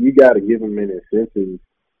like you got to give them an incentive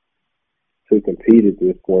to compete at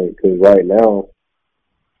this point. Because right now,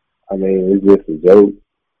 I mean, it's just a joke.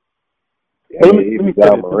 I mean, even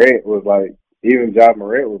Ja Morant was like, you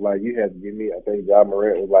had to give me. I think Ja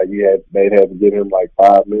Morant was like, they'd have to give him like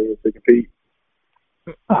 $5 million to compete.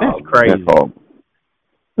 That's crazy.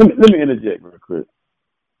 Let me interject real quick.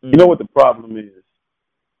 You know what the problem is?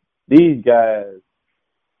 These guys,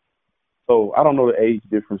 so I don't know the age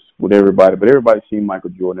difference with everybody, but everybody's seen Michael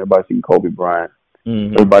Jordan, everybody's seen Kobe Bryant,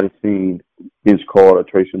 everybody's seen Vince Carter,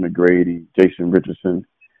 Tracy McGrady, Jason Richardson,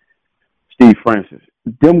 Steve Francis.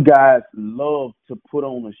 Them guys love to put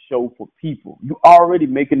on a show for people. You already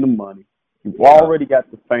making the money. You've already got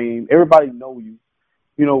the fame. Everybody know you.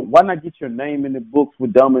 You know, why not get your name in the books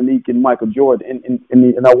with Dominique and Michael Jordan?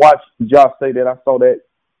 And I watched Josh say that. I saw that.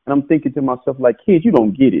 And I'm thinking to myself, like, kids, you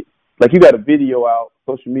don't get it. Like, you got a video out,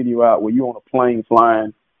 social media out, where you're on a plane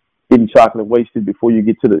flying, getting chocolate wasted before you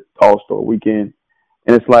get to the All-Star weekend.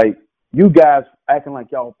 And it's like, you guys acting like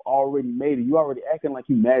y'all already made it. You already acting like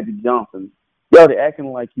you Magic Johnson. You already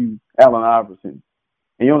acting like you Allen Iverson.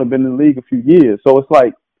 And you only been in the league a few years. So it's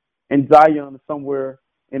like, and Zion is somewhere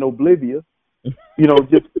in Oblivia. You know,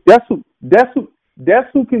 just that's who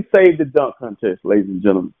can save the dunk contest, ladies and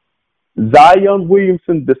gentlemen. Zion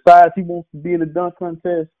Williamson decides he wants to be in the dunk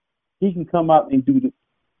contest, he can come out and do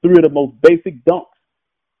 3 of the most basic dunks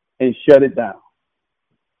and shut it down.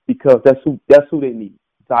 Because that's who they need,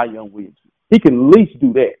 Zion Williamson. He can at least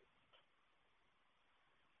do that.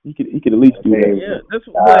 He can at least do that. Yeah, that's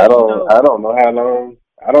I don't know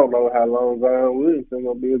how long Zion Williamson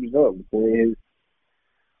gonna be able to dunk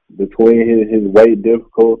between his weight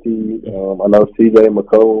difficulty. I know CJ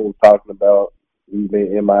McCollum was talking about. He's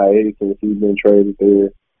been MIA since he's been traded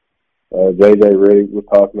there. JJ Redick was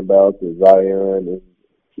talking about the Zion.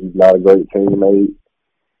 He's not a great teammate.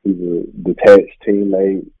 He's a detached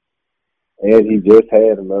teammate. And he just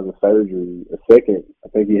had another surgery, I think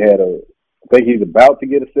he's about to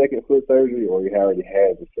get a second foot surgery, or he already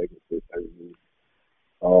had the second foot surgery.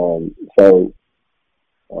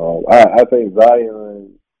 I think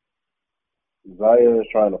Zion is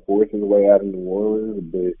trying to force his way out of New Orleans,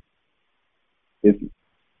 but I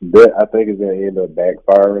think it's going to end up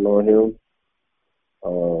backfiring on him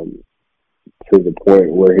to the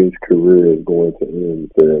point where his career is going to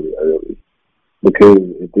end fairly early. Because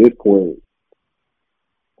at this point,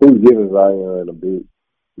 who's giving Zion a big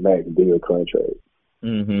max deal contract?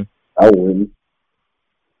 I wouldn't.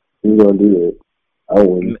 Who's going to do that? I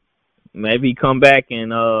wouldn't. Maybe he come back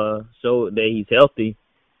and show that he's healthy.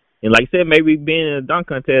 And like I said, maybe being in a dunk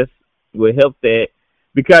contest would help that.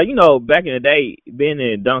 Because, you know, back in the day, being in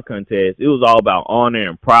a dunk contest, it was all about honor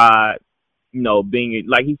and pride. You know, being,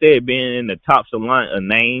 like he said, being in the top line of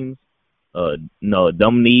names.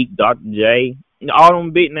 Dominique, Dr. J, all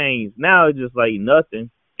them big names. Now it's just like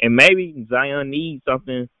nothing. And maybe Zion needs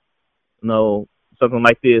something, something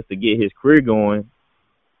like this to get his career going.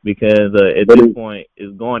 Because at this point,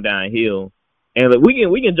 it's going downhill. And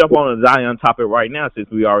we can jump on the Zion topic right now since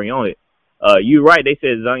we already on it. You're right. They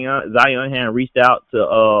said Zion had reached out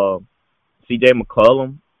to C.J.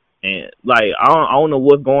 McCollum, and like I don't know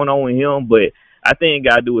what's going on with him, but I think it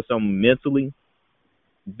got to do with something mentally,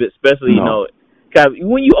 especially because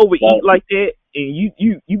when you overeat like that and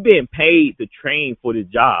you being paid to train for the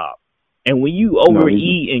job, and when you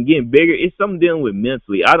overeat and getting bigger, it's something dealing with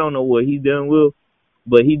mentally. I don't know what he's dealing with,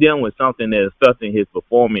 but he's dealing with something that's affecting his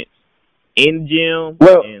performance in the gym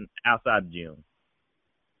Well, and outside the gym.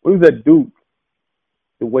 When he was at Duke,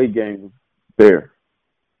 the weight gain was there.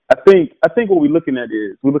 I think what we're looking at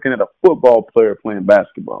is we're looking at a football player playing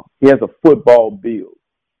basketball. He has a football build.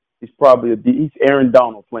 He's probably he's Aaron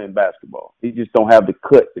Donald playing basketball. He just don't have the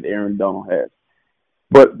cut that Aaron Donald has.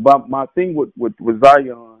 But my thing with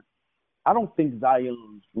Zion, I don't think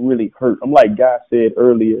Zion's really hurt. I'm like Guy said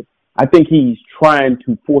earlier. I think he's trying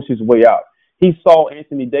to force his way out. He saw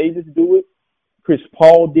Anthony Davis do it. Chris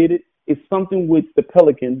Paul did it. It's something with the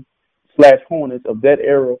Pelicans / Hornets of that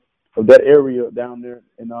era, of that area down there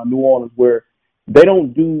in New Orleans, where they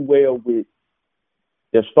don't do well with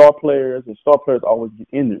their star players, and star players always get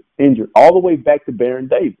injured, all the way back to Baron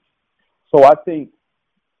Davis. So I think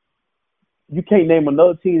you can't name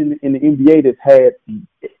another team in the NBA that's had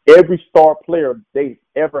every star player they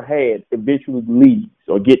ever had eventually leaves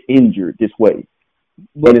or get injured this way.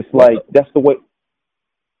 But it's like that's the way.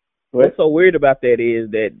 What's so weird about that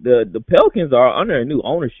is that the Pelicans are under a new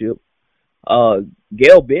ownership.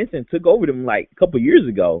 Gail Benson took over them like a couple years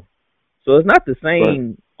ago, so it's not the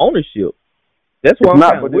same ownership. That's why I'm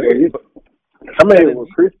kind of weird. I mean, when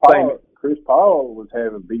Chris Paul was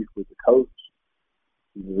having beef with the coach.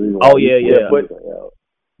 Oh yeah.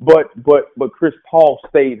 But Chris Paul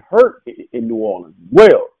stayed hurt in New Orleans.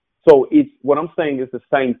 Well, so it's what I'm saying is the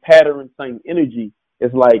same pattern, same energy.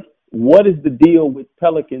 It's like, what is the deal with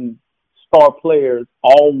Pelicans star players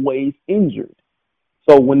always injured?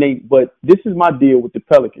 So but this is my deal with the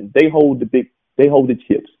Pelicans. They hold the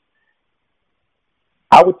chips.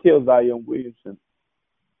 I would tell Zion Williamson,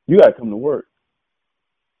 you got to come to work.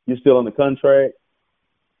 You're still on the contract.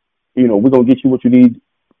 We're going to get you what you need.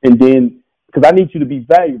 And then, because I need you to be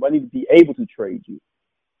valuable, I need to be able to trade you.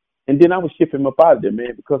 And then I would ship him up out of there,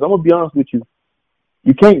 man, because I'm going to be honest with you.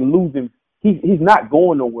 You can't lose him. He's not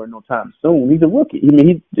going nowhere no time soon. He's a rookie. I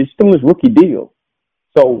mean, he's still in his rookie deal.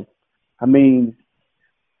 So, I mean,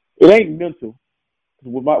 it ain't mental.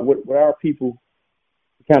 With our people,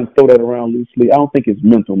 kind of throw that around loosely. I don't think it's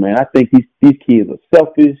mental, man. I think these kids are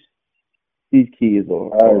selfish. These kids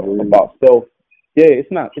are about self. Yeah,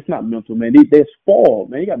 it's not mental, man. They're spoiled,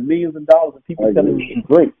 man. You got millions of dollars and people telling you it's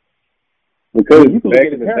great. Because back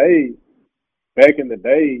in the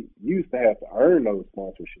day, you used to have to earn those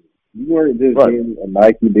sponsorships. You weren't just getting a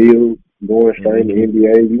Nike deal going straight in the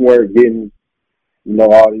NBA. You weren't getting,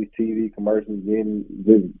 all these TV commercials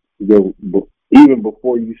even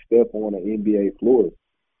before you step on an NBA floor.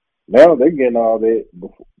 Now they're getting all that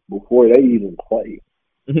before they even play.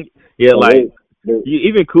 Yeah, so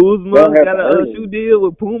even Kuzma got a shoe deal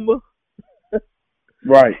with Puma.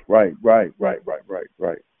 Right.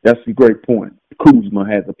 That's a great point. Kuzma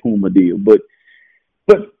has a Puma deal, but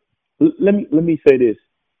let me say this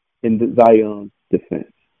in Zion's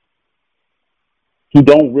defense. He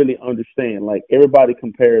don't really understand. Like, everybody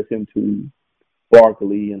compares him to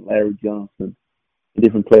Barkley and Larry Johnson and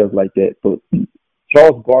different players like that, but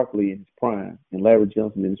Charles Barkley in his prime and Larry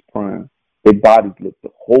Johnson in his prime, their bodies looked a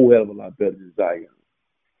whole hell of a lot better than Zion.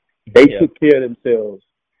 They took care of themselves.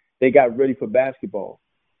 They got ready for basketball.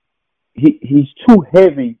 He's too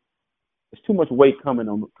heavy. There's too much weight coming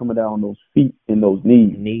down on those feet and those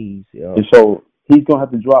knees. Yeah. And so he's going to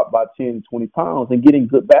have to drop by 10, 20 pounds and get in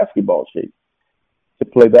good basketball shape to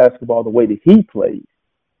play basketball the way that he plays.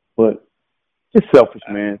 But just selfish,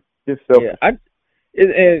 man. Just selfish. Yeah,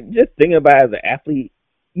 and just thinking about it as an athlete,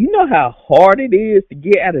 you know how hard it is to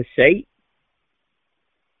get out of shape?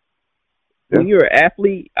 Yeah. When you're an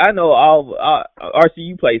athlete, I know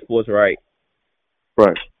RCU play sports, right?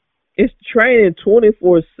 Right. It's training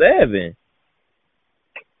 24/7.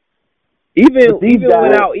 Even when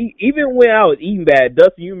I was eating bad,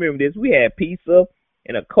 Dustin, you remember this? We had pizza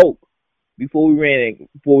and a Coke before we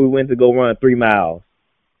went to go run 3 miles,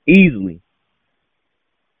 easily.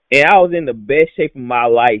 And I was in the best shape of my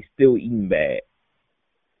life, still eating bad.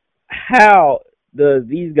 How does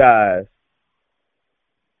these guys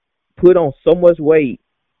put on so much weight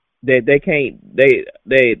that they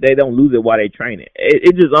don't lose it while they training?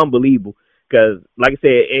 It's just unbelievable. Because, like I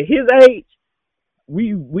said, at his age,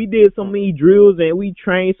 we did so many drills and we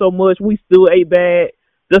trained so much, we still ate bad.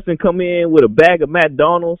 Dustin come in with a bag of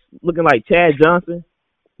McDonald's, looking like Chad Johnson,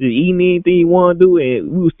 just eating anything he want to do,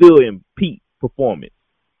 and we were still in peak performance.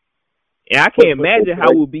 And I can't imagine how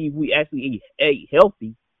it would be if we actually ate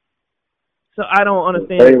healthy. So I don't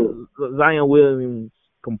understand Zion Williams'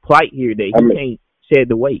 complaint here that he can't shed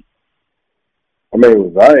the weight. I mean,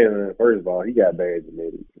 with Zion, first of all, he got bad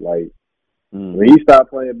genetics. Like, when he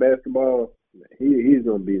stopped playing basketball, he's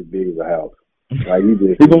gonna be as big as a house. Like, he'll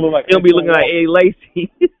be looking like Eddie Lacy.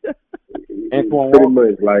 Pretty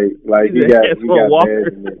much, like he got bad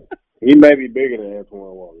genetics. He may be bigger than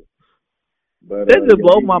Antoine Walker. But that just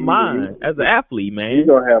blows my mind as an athlete, man. He's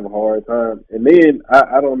gonna have a hard time. And then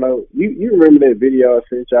I don't know. You remember that video I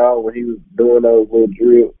sent y'all when he was doing those little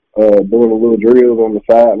drills on the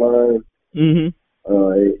sideline?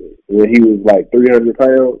 When he was like 300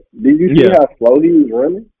 pounds. Did you see how slow he was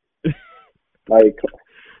running? Like,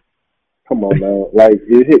 come on now. Like,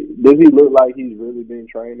 does he look like he's really been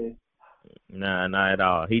training? Nah, not at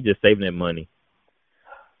all. He just saving that money.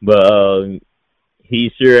 But he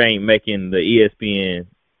sure ain't making the ESPN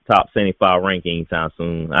top 75 ranking anytime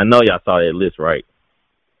soon. I know y'all saw that list, right?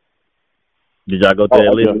 Did y'all go through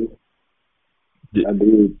that list? I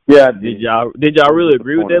did. Yeah, I did. Did y'all really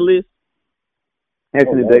agree with that list?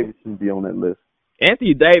 Anthony Davis shouldn't be on that list.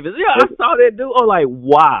 Anthony Davis, I saw that dude. Oh, like,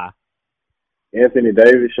 why? Anthony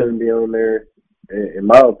Davis shouldn't be on there. In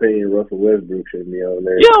my opinion, Russell Westbrook shouldn't be on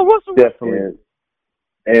there. Yeah, Russell definitely.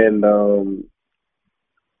 And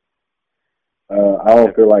I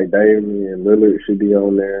don't feel like Damian Lillard should be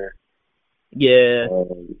on there. Yeah.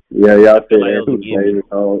 Y'all said Anthony Davis.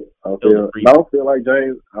 I don't feel like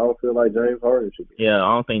James Harden should be. Yeah,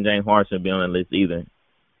 I don't think James Harden should be on that list either.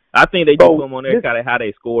 I think they do put him on there kind of how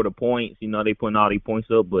they score the points. You know, they putting all these points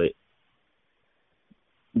up, but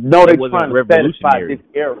no, they're trying to satisfy this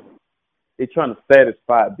era. They're trying to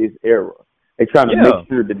satisfy this era. They're trying to make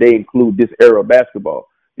sure that they include this era of basketball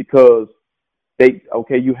because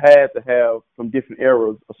you had to have from different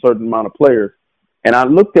eras a certain amount of players. And I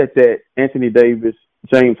looked at that: Anthony Davis,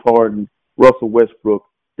 James Harden, Russell Westbrook,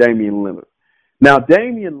 Damian Lillard. Now,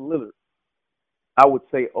 Damian Lillard, I would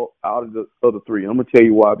say out of the other three. I'm going to tell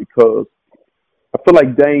you why. Because I feel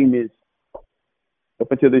like Dame is,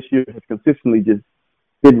 up until this year, has consistently just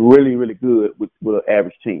been really, really good with an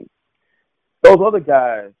average team. Those other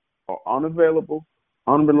guys are unavailable,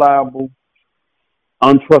 unreliable,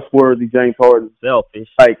 untrustworthy. James Harden, selfish.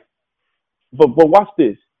 But watch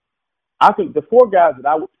this. I think the four guys that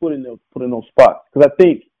I would put in those spots, because I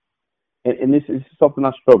think, and this is something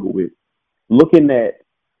I struggle with, looking at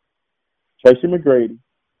Tracy McGrady,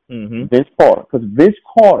 Vince Carter, because Vince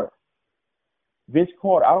Carter,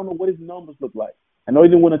 I don't know what his numbers look like. I know he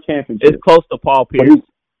didn't win a championship. It's close to Paul Pierce.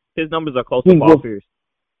 His numbers are close to Paul Pierce.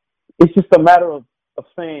 It's just a matter of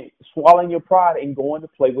saying, swallowing your pride and going to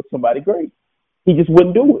play with somebody great. He just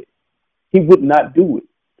wouldn't do it. He would not do it.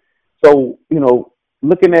 So,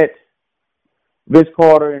 looking at Vince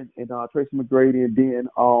Carter and Tracy McGrady and then,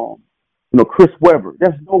 Chris Webber,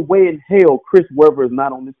 there's no way in hell Chris Webber is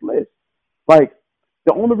not on this list. Like,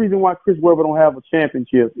 the only reason why Chris Webber don't have a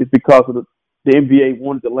championship is because of the NBA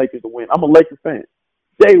wanted the Lakers to win. I'm a Lakers fan.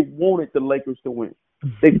 They wanted the Lakers to win.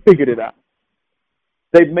 They figured it out.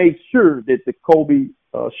 They made sure that the Kobe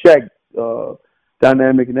Shaq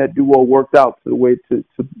dynamic and that duo worked out to the way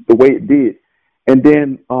it did. And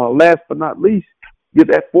then last but not least,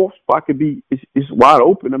 that fourth spot could be it's wide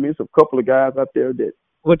open. I mean, it's a couple of guys out there that.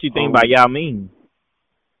 What you think about Yao Ming?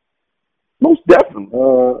 Most definitely.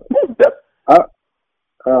 I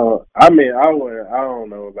don't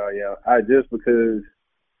know about Yao. Just because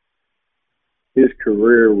his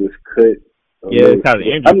career was cut. It's kind of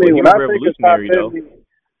injured. I mean, when I think of top 70,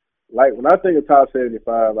 when I think of top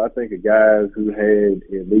 75, I think of guys who had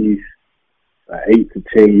at least an 8 to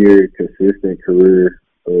 10 year consistent career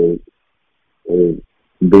of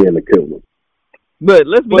being a killer. But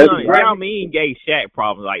let's be honest, Yao Ming gave Shaq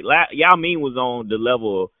problems. Like Yao Ming was on the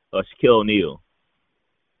level of Shaquille O'Neal.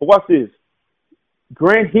 But watch this.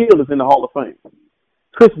 Grant Hill is in the Hall of Fame.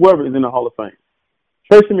 Chris Webber is in the Hall of Fame.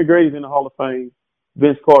 Tracy McGrady is in the Hall of Fame.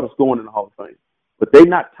 Vince Carter's going in the Hall of Fame. But they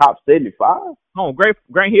not top 75. Oh,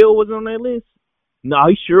 Grant Hill was on that list? No,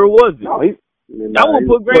 he sure wasn't. No, I would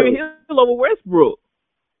put Grant Hill over Westbrook.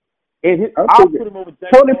 I'll put him over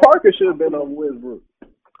Tony Parker should have been on Westbrook.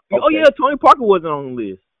 Okay. Oh, yeah, Tony Parker wasn't on the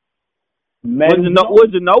list. Was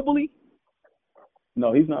Ginobili?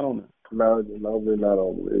 No, he's not on there. No, Ginobili's not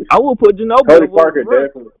on the list. I would put Ginobili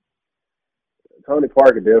Tony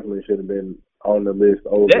Parker definitely should have been on the list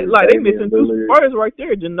over. They missing two players right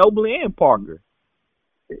there, Ginobili and Parker.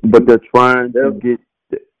 But they're trying to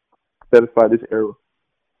satisfy this era.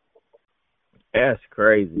 That's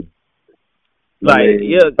crazy. Dwight,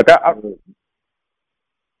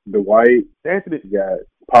 Anthony, got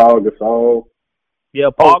Paul Gasol. Yeah,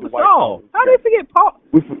 Paul Gasol. How did they forget Paul?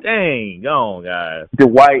 Dang, go on, guys.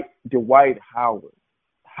 Dwight Howard.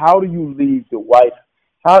 How do you leave Dwight?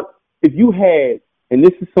 If you had, and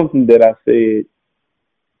this is something that I said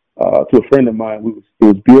to a friend of mine, it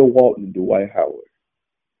was Bill Walton and Dwight Howard.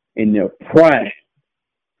 In their prime,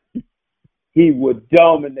 he would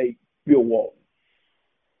dominate Bill Walton.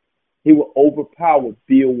 He would overpower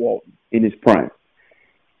Bill Walton in his prime.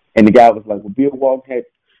 And the guy was like, well, Bill Walton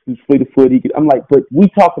he was fleet-of-foot. I'm like, but we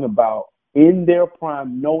talking about in their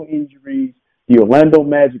prime, no injuries, the Orlando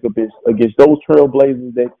Magic against those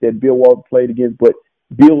Trailblazers that Bill Walton played against, but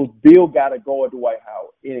Bill got to guard Dwight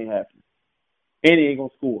Howard. It ain't happening. And he ain't going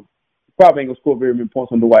to score. Probably ain't going to score very many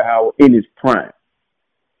points on Dwight Howard in his prime.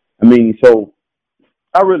 I mean, so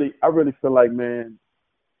I really feel like, man,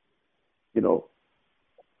 you know,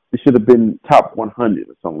 it should have been top 100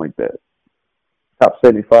 or something like that. Top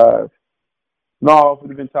 75. No, if it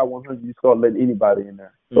would have been top 100, you start letting anybody in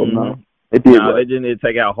there. So, no. It did. No, they just need to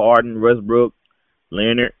take out Harden, Westbrook,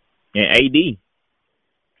 Leonard, and AD.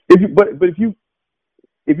 If you're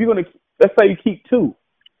gonna, let's say you keep two,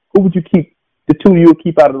 who would you keep? The two you'll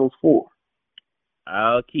keep out of those four?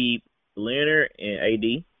 I'll keep Leonard and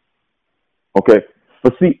AD. Okay,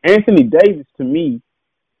 but see, Anthony Davis to me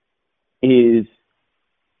is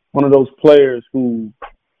one of those players who,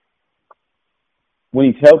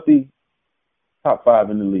 when he's healthy, top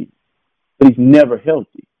 5 in the league, but he's never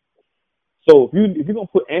healthy. So if you're gonna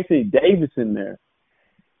put Anthony Davis in there,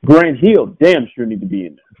 Grant Hill damn sure need to be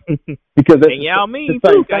in there because that's and Yao Ming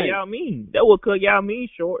too. Got Yao Ming. That would cut Yao Ming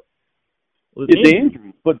short. It's the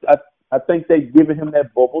injury, but I think they've given him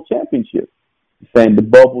that bubble championship, saying the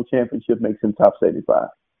bubble championship makes him top 75.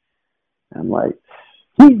 I'm like,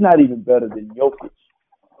 he's not even better than Jokic.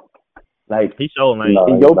 Like he's so lame. No,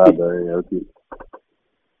 he's not better than Jokic.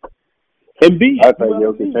 Embiid. I take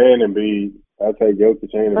Jokic and Embiid. I take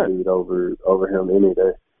Jokic and Embiid over him any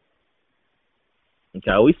day.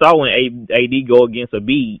 Okay, we saw when AD go against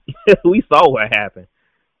Embiid. We saw what happened.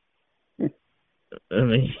 I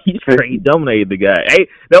mean, he straight dominated the guy. Hey,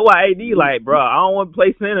 that's why AD like, bro, I don't want to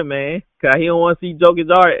play center, man, because he don't want to see Jokic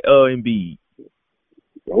or Embiid.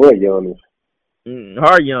 What Giannis?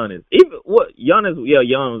 Hard Giannis. Even what Giannis? Yeah,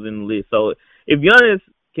 Giannis was in the list. So if Giannis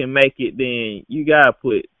can make it, then you gotta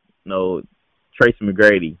put Tracy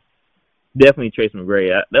McGrady. Definitely Tracy McGrady.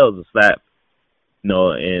 That was a slap,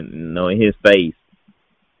 in his face.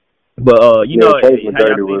 But Tracy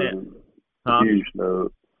McGrady was huge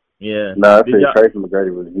snub. Yeah. I think Tracy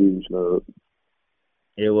McGrady was huge snub.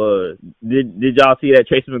 It was. Did y'all see that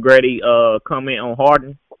Tracy McGrady comment on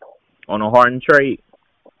Harden, on a Harden trade?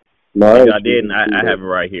 No, I didn't. I have it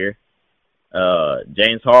right here.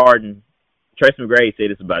 James Harden. Tracy McGrady said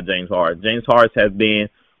this about James Harden. James Harden has been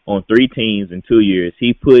on 3 teams in 2 years.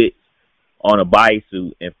 He put on a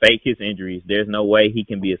bodysuit and fake his injuries. There's no way he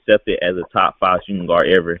can be accepted as a top 5 shooting guard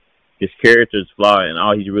ever. His character is flawed, and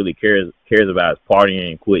all he really cares about is partying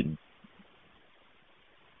and quitting.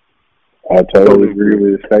 I totally agree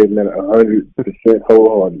with his statement 100%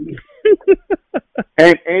 wholeheartedly.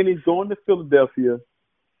 and he's going to Philadelphia.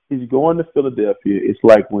 It's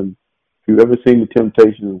like when, if you've ever seen The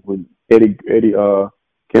Temptations, when Eddie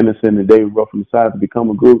Kennison and David Ruffin decided to become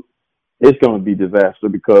a group, it's going to be disaster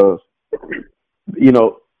because,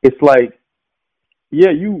 it's like, yeah,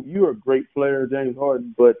 you're a great player, James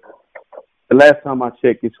Harden, but the last time I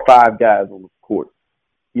checked, it's 5 guys on the court.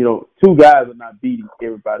 2 guys are not beating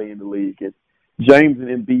everybody in the league. And James and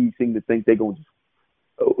Embiid seem to think they're going to just,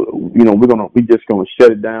 we're just going to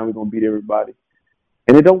shut it down. We're going to beat everybody.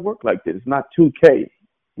 And it don't work like that. It's not 2K.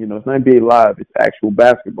 It's not NBA Live. It's actual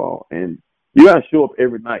basketball. And you got to show up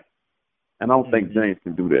every night. And I don't think James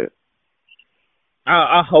can do that.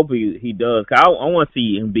 I hope he does. Cause I want to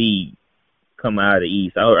see Embiid come out of the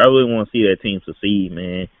East. I really want to see that team succeed,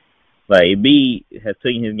 man. Like, Embiid has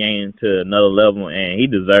taken his game to another level, and he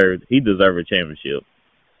deserved a championship.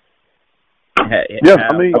 I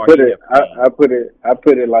put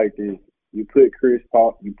it like this: you put Chris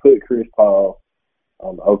Paul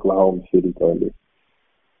on the Oklahoma City Thunder,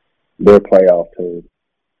 their playoff team.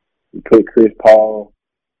 You put Chris Paul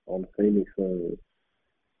on the Phoenix Suns,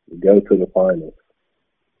 you go to the finals.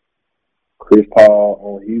 Chris Paul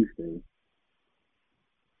on Houston.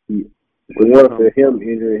 For him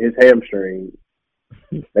injuring his hamstring,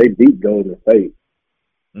 they beat Golden State.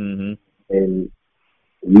 Mm-hmm. And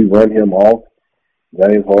you run him off,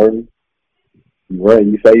 James Harden.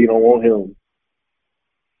 You say you don't want him.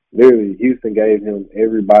 Literally, Houston gave him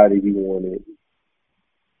everybody he wanted.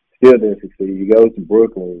 Still didn't succeed. You go to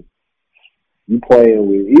Brooklyn. You playing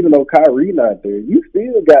with, even though Kyrie not there, you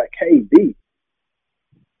still got KD.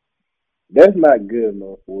 That's not good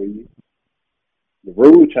enough for you. The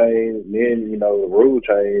rule change, the rule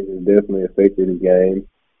change has definitely affected his game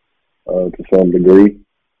to some degree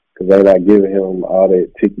because they're not giving him all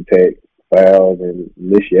that ticky-tack fouls and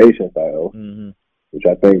initiation fouls, which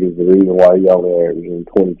I think is the reason why he only averaging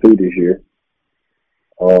 22 this year.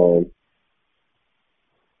 And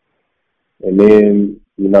then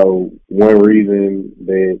one reason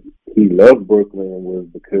that he left Brooklyn was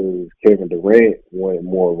because Kevin Durant wanted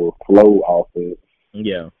more of a flow offense.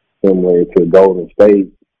 Yeah. Similar to Golden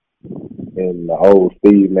State and the old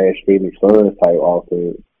Steve Nash Phoenix Suns type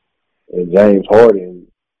offense. And James Harden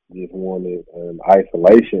just wanted an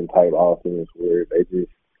isolation type offense where they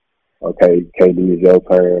just, okay, KD is your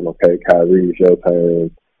turn, okay, Kyrie is your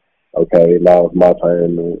turn, okay, now it's my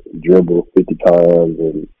turn to dribble 50 times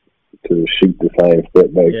and to shoot the same step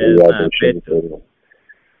back that I've been shooting for them.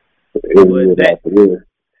 Every year after year.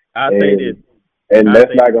 I'll say this. And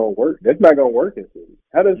that's not going to work. That's not going to work in Philly.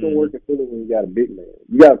 How does it work in Philly when you got a big man?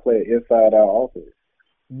 You got to play an inside-out offense.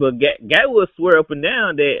 But Guy will swear up and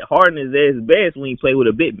down that Harden is at his best when he play with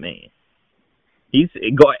a big man.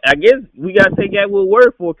 I guess we got to take Guy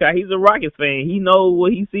word for it, because he's a Rockets fan. He knows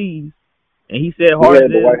what he sees. And he said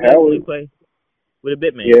Harden is at his best when he play with a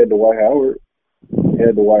big man. He had Dwight Howard.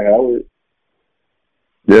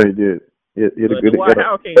 Yeah, he did. He had a good Dwight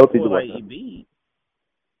Howard can't score like Embiid.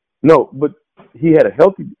 No, but he had a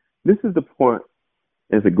healthy. This is the point.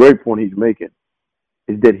 And it's a great point he's making.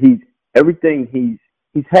 Is that he's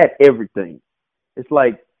had everything. It's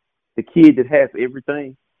like the kid that has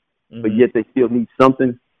everything, but yet they still need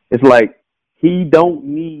something. It's like he don't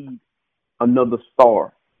need another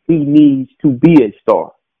star. He needs to be a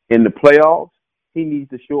star. In the playoffs, he needs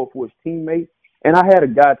to show up for his teammates. And I had a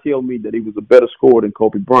guy tell me that he was a better scorer than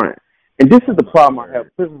Kobe Bryant. And this is the problem I have.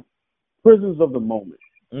 Prisons of the moment.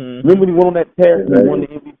 Remember when he went on that tear and he won the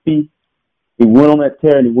MVP? He went on that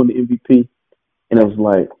tear and he won the MVP. And it was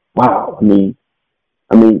like, wow. I mean,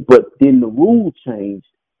 but then the rule changed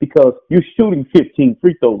because you're shooting 15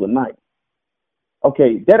 free throws a night.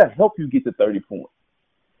 Okay, that'll help you get to 30 points.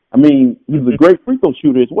 I mean, he's a great free throw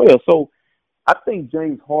shooter as well. So I think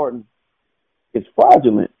James Harden is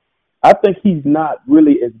fraudulent. I think he's not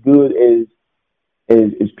really as good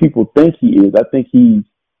as people think he is. I think he's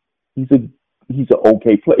an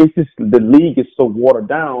okay player. It's just the league is so watered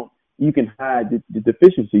down. You can hide the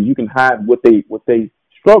deficiencies. You can hide what they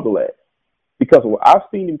struggle at. Because I've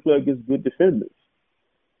seen him play against good defenders.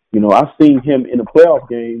 I've seen him in a playoff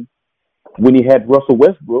game when he had Russell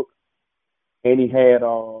Westbrook and he had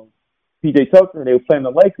P.J. Tucker, and they were playing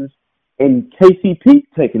the Lakers, and KCP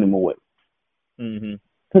taking him away.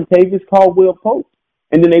 Contavious Caldwell-Pope.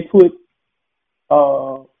 And then they put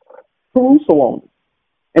Caruso on it.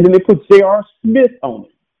 And then they put J.R. Smith on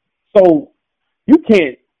it. So you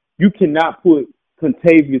cannot put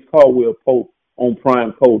Contavious Caldwell-Pope on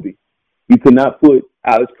prime Kobe. You could not put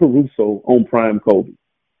Alex Caruso on prime Kobe.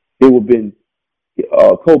 It would have been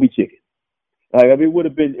Kobe chicken. It would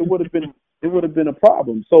have been a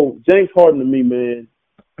problem. So James Harden to me, man,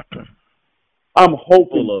 I'm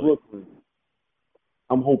hoping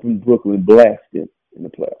Brooklyn blasts him in the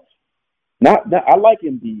playoffs. Not I like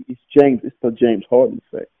Embiid. It's the James Harden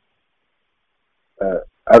effect.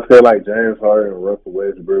 I feel like James Harden and Russell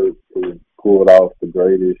Westbrook pulled off the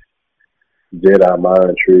greatest Jedi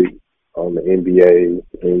mind trick on the NBA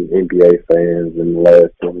and NBA fans in the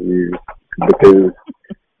last 20 years because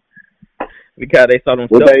they saw them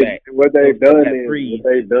what they've done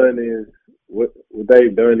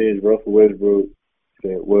is Russell Westbrook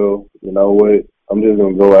said, well, you know what, I'm just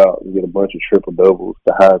gonna go out and get a bunch of triple doubles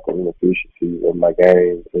to hide the inefficiencies of my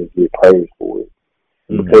game and get praised for it.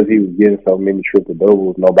 Because he was getting so many triple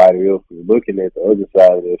doubles, nobody else was looking at the other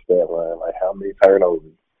side of that stat line, like how many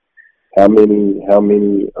turnovers, how many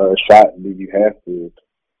shots did you have to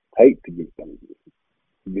take to get 30?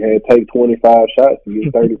 You had to take 25 shots to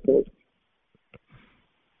get 30 points.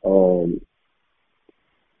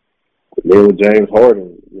 Then with James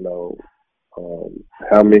Harden,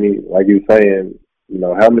 how many, like you were saying,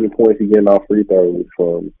 how many points he getting off free throws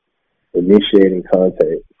from initiating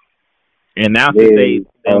contact. And now they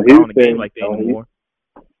don't count the game like that anymore.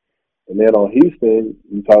 And then on Houston,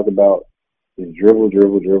 you talk about his dribble,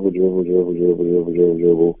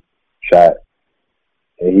 shot.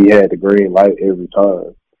 And he had the green light every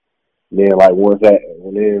time. And then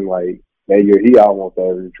that year he almost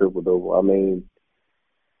averaged triple double. I mean,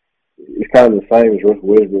 it's kind of the same as Russell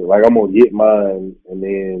Westbrook. Like, I'm gonna get mine and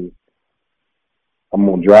then I'm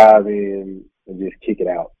gonna drive in and just kick it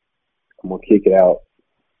out. I'm gonna kick it out.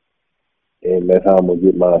 And that's how I'm going to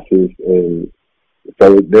get my assists. And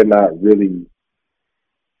so they're not really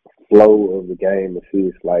flow of the game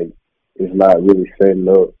assists. Like, it's not really setting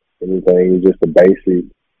up anything. It's just a basic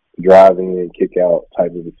driving and kick out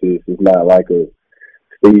type of assist. It's not like a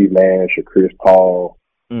Steve Nash or Chris Paul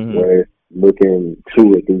where it's looking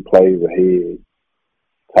 2 or 3 plays ahead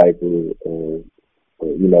type of,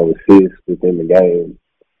 assists within the game,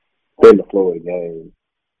 within the flow of the game.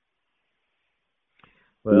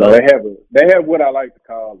 Well, no, they have what I like to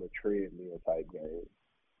call a treadmill type game.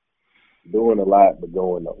 Doing a lot but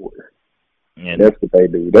going nowhere. and That's what they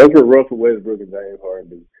do. That's what Russell Westbrook and James Harden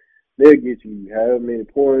do. They'll get you however many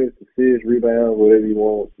points, assists, rebounds, whatever you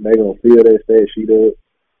want. They're going to fill that stat sheet up,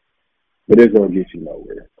 but it's going to get you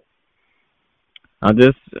nowhere.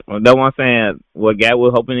 that's what I'm saying. What Gat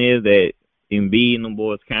was hoping is that Embiid and them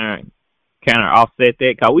boys kind of offset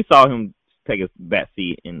that, because we saw him take a back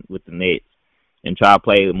seat with the Nets and try to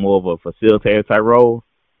play more of a facilitator type role.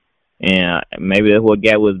 And maybe that's what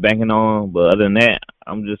Gat was banking on. But other than that,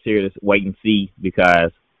 I'm just here to wait and see,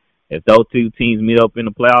 because if those two teams meet up in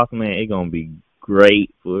the playoffs, man, it's going to be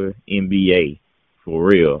great for NBA. For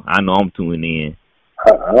real. I know I'm tuning in.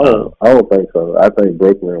 I don't think so. I think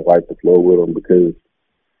Brooklyn wiped the floor with him because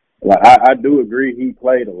I do agree he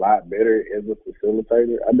played a lot better as a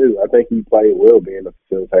facilitator. I do. I think he played well being a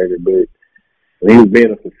facilitator, but when he was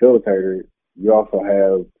being a facilitator, you also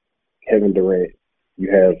have Kevin Durant. You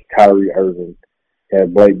have Kyrie Irving, you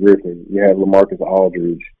have Blake Griffin, you have LaMarcus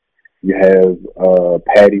Aldridge, you have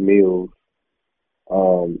Patty Mills.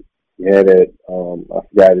 You had that I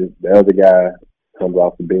forgot the other guy comes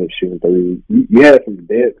off the bench shooting three. You had some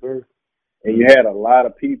depth, and you had a lot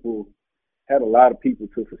of people.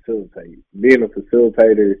 To facilitate. Being a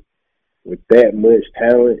facilitator with that much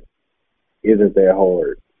talent isn't that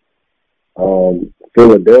hard.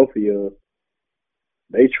 Philadelphia,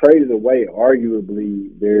 they traded away arguably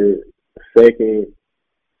their second,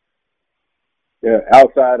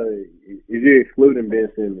 outside of, if you're excluding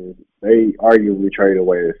Ben Simmons, they arguably traded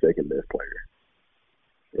away their second best player.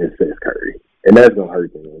 It's Seth Curry. And that's going to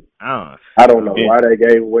hurt them. I don't know why they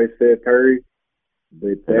gave away Seth Curry,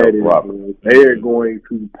 but they're going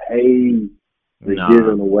to pay for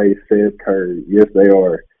giving away Seth Curry. Yes, they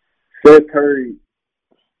are. Seth Curry,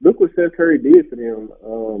 look what Seth Curry did for them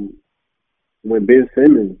when Ben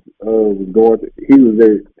Simmons was going through. He was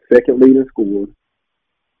their second leading scorer.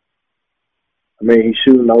 I mean, he's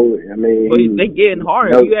shooting over. I mean, they getting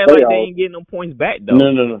hard. You act like they ain't getting them points back, though.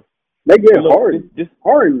 No. They getting hard.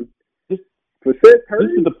 Hard. For Seth Curry,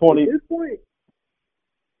 this is the point.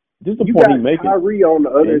 This is the you point got he's making. Kyrie on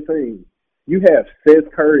the other team. You have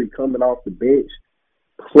Seth Curry coming off the bench.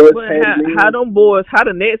 Plus, how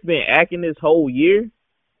the Nets been acting this whole year?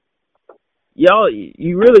 Y'all,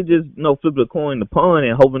 you really just flip the coin, the pun,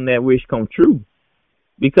 and hoping that wish come true.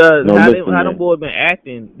 Because how them boys been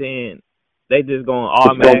acting, then they just going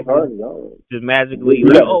automatically, just magically,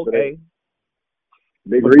 okay.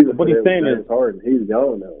 Big reason what he's saying is Harden. He's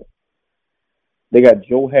gone now. They got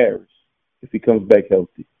Joe Harris, if he comes back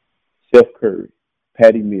healthy, Seth Curry,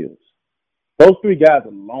 Patty Mills. Those three guys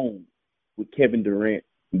alone with Kevin Durant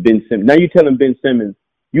and Ben Simmons. Now you're telling Ben Simmons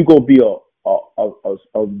you go be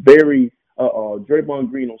a very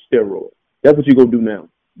Draymond Green on steroids. That's what you go do now,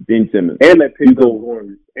 Ben Simmons. And they picked up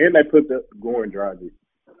Goran. And they put the Goran Dragic.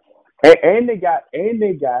 And they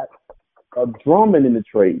got Drummond in the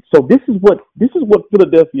trade. So this is what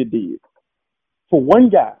Philadelphia did. For one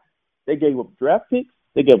guy, they gave up draft picks.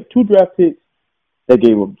 They gave up 2 draft picks. They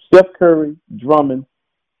gave up Steph Curry, Drummond,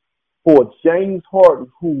 for James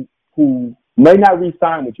Harden, who may not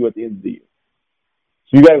re-sign with you at the end of the year.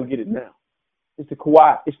 So you got to get it now. It's the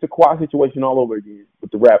Kawhi situation all over again with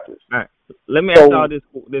the Raptors. All right, let me ask y'all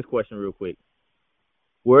this question real quick.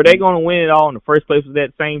 Were they going to win it all in the first place with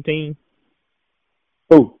that same team?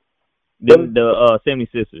 Who? The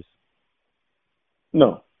 76ers.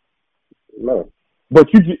 No. But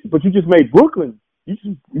you just made Brooklyn. You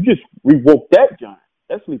just revoked that giant.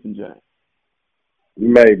 That sleeping giant. You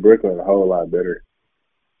made Brooklyn a whole lot better.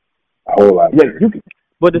 A whole lot better.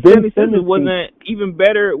 But the 76ers wasn't even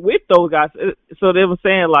better with those guys. So they were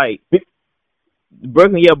saying, like,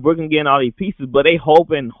 Brooklyn getting all these pieces, but they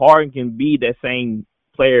hoping Harden can be that same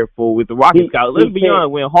player with the Rockets. Let's be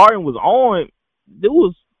honest, when Harden was on, it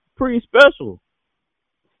was pretty special.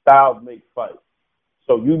 Styles make fights.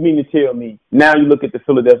 So you mean to tell me, now you look at the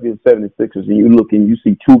Philadelphia 76ers and you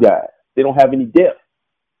see 2 guys. They don't have any depth.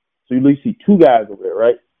 So you see 2 guys over there,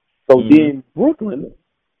 right? So then Brooklyn,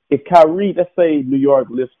 if Kyrie, let's say New York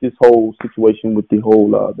lifts this whole situation with the whole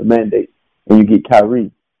the mandate, and you get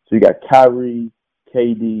Kyrie. So you got Kyrie,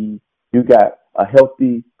 KD, you got a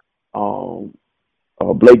healthy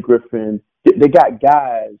Blake Griffin. They got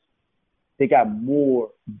guys, they got more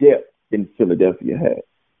depth than Philadelphia had.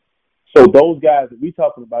 So those guys that we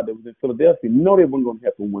talking about that was in Philadelphia, they weren't going to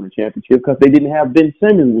have to win a championship because they didn't have Ben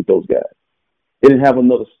Simmons with those guys. They didn't have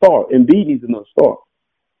another star. Embiid needs another star.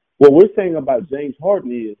 What we're saying about James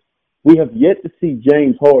Harden is we have yet to see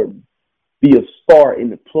James Harden be a star in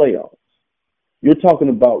the playoffs. You're talking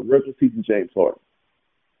about regular season James Harden.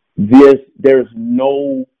 there's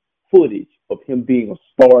no footage of him being a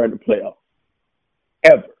star in the playoffs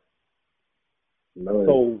ever. No.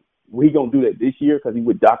 So we gonna do that this year because he's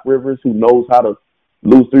with Doc Rivers, who knows how to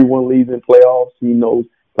lose 3-1 leads in playoffs. He knows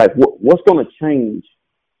like what's gonna change.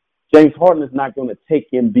 James Harden is not gonna take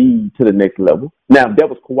Embiid to the next level. Now, if that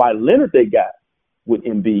was Kawhi Leonard they got with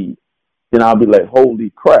Embiid, then I'll be like, holy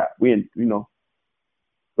crap,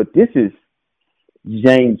 But this is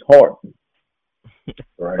James Harden,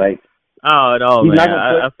 Right. Like, oh no, man.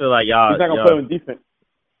 I feel like y'all. He's not gonna play on defense.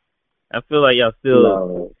 I feel like y'all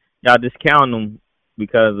still y'all discount him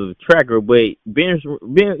because of the tracker, but Ben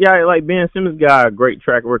Simmons got a great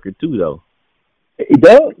track record too, though. He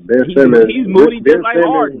does. He's moody just like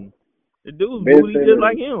Harden. The dude's moody just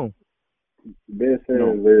like him. Ben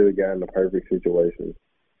Simmons literally got in the perfect situation.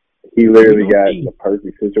 He literally got in the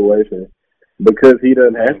perfect situation because he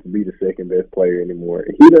doesn't have to be the second best player anymore.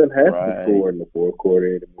 He doesn't have to score in the fourth quarter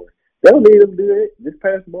anymore. They don't need him to do that. Just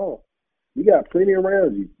pass the ball. You got plenty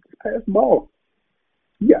around you. Just pass the ball.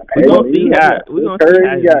 You got Curry, you got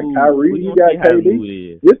Kyrie, you got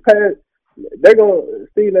KD. Just pass. They're gonna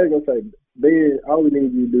say, Ben, all we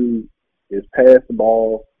need you to do is pass the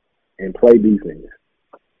ball and play defense.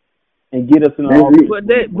 And get us in the offense.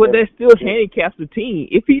 But that still handicaps the team.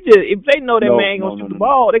 If they know that man ain't gonna shoot the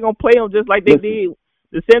ball, they're gonna play him just like they did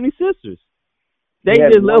the 76ers. They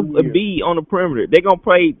just left a B on the perimeter.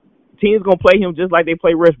 Teams gonna play him just like they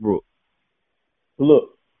play Westbrook.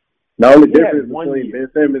 Look, the only difference between Ben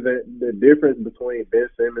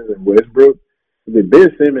Simmons and Westbrook is that Ben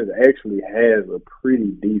Simmons actually has a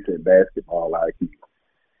pretty decent basketball IQ.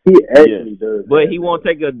 He actually does. But he won't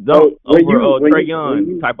take a dunk over Trae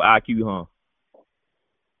Young type of IQ, huh?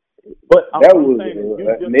 But that was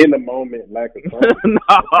an in the moment lack of confidence.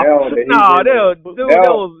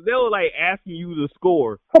 They were like asking you to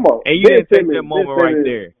score. Come on, and you didn't take that moment right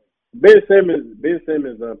there. Ben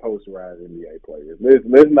Simmons unposterized NBA players. Let's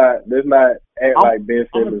not act like Ben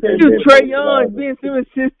Simmons. You Trae Young, Ben Simmons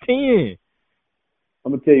 6'10".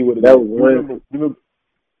 I'm gonna tell you what it is. You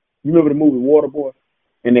remember the movie Waterboy?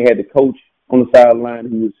 And they had the coach on the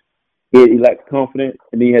sideline he lacked confidence,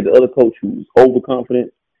 and then he had the other coach who was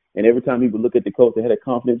overconfident. And every time he would look at the coach that had that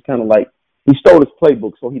confidence, kind of like he stole his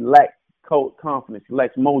playbook, so he lacked confidence, he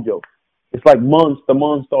lacked mojo. It's like the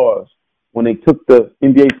Monstars when they took the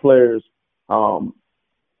NBA players'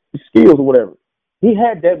 skills or whatever. He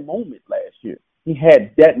had that moment last year. He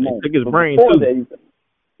had that moment. Took his brain too.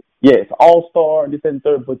 Yes, all-star, this and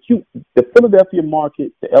third. But the Philadelphia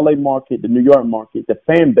market, the LA market, the New York market, the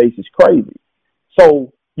fan base is crazy.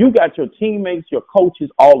 So you got your teammates, your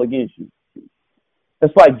coaches all against you.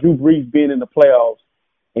 It's like Drew Brees being in the playoffs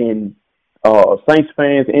and Saints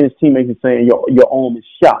fans and his teammates are saying your arm is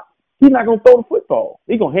shot. He's not going to throw the football.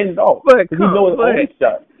 He's going to hand it off because he knows his arm is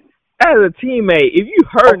shot. As a teammate, if you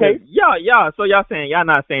heard it, y'all saying y'all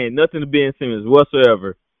not saying nothing to Ben Simmons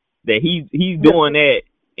whatsoever, that he's doing that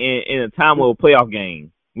in a time of a playoff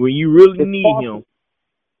game when you really need him.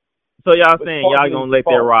 So y'all saying y'all gonna let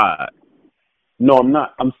that ride? No, I'm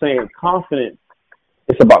not. I'm saying confidence.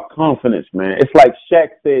 It's about confidence, man. It's like Shaq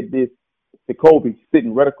said this to Kobe,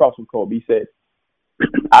 sitting right across from Kobe. He said,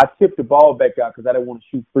 I tipped the ball back out because I didn't want to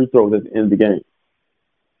shoot free throws at the end of the game.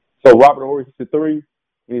 So Robert Horry hits the three,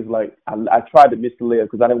 and he's like, I tried to miss the layup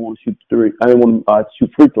because I didn't want to shoot three. I didn't want to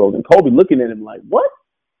shoot free throws. And Kobe looking at him like, what?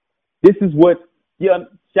 This is what,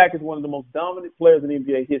 Shaq is one of the most dominant players in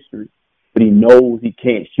NBA history, but he knows he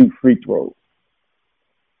can't shoot free throws.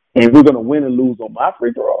 And we're going to win and lose on my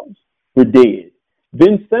free throws. We're dead.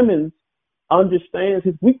 Ben Simmons understands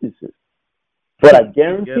his weaknesses. But I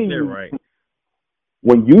guarantee you,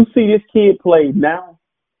 when you see this kid play now,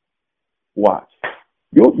 watch.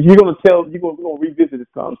 You're going to revisit this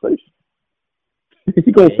conversation.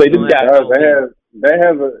 You're going to say, this guy.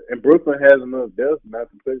 And Brooklyn has enough depth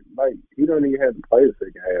not to play. Like, he don't even have to play the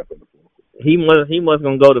second half of the fourth. He must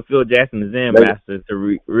gonna go to Phil Jackson, the Zen Master,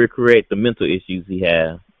 to recreate the mental issues he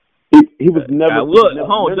has. He was never.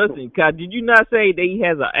 Dustin, did you not say that he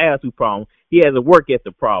has an attitude problem? He has a work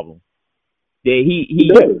ethic problem. That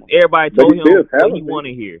he everybody told him what he want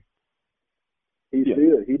to hear. He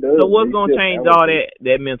does. So what's gonna change all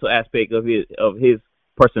that mental aspect of his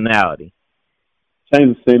personality?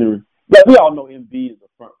 Change the scenery. Like, we all know Embiid is a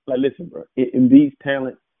front. Like, listen, bro. Embiid's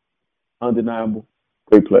talent, undeniable,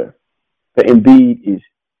 great player. But Embiid is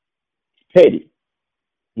petty.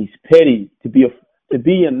 He's petty to be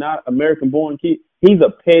a not American-born kid. He's a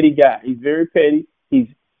petty guy. He's very petty. He's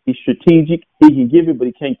strategic. He can give it, but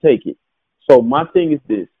he can't take it. So my thing is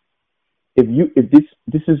this: if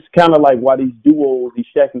this is kind of like why these duos, these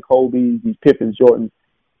Shaq and Kobe, these Pippins, Jordan,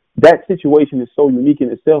 that situation is so unique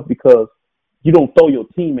in itself because you don't throw your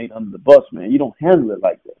teammate under the bus, man. You don't handle it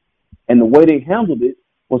like that. And the way they handled it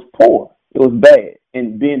was poor. It was bad.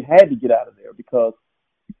 And Ben had to get out of there because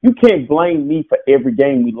you can't blame me for every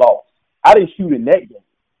game we lost. I didn't shoot in that game.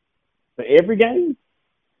 For every game?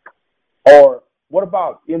 Or what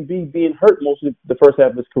about Embiid being hurt most of the first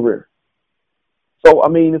half of his career? So, I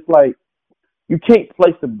mean, it's like you can't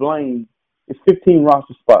place the blame. It's 15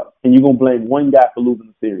 roster spots, and you're going to blame one guy for losing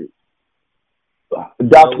the series.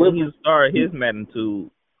 When he started his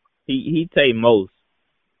magnitude, he take most.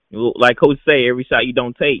 Like Coach say, every shot you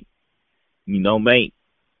don't take, you don't make.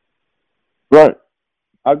 Right.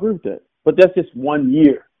 I agree with that. But that's just 1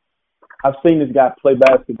 year. I've seen this guy play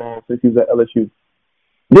basketball since he was at LSU.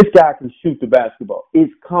 This guy can shoot the basketball.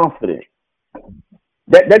 He's confident.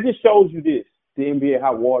 That just shows you this, the NBA,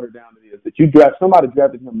 how watered down it is. That somebody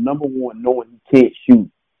drafted him number one knowing he can't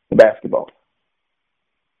shoot the basketball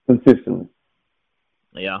consistently.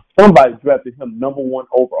 Yeah. Somebody drafted him number one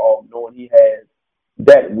overall knowing he has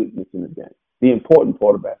that weakness in his game. The important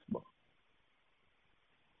part of basketball.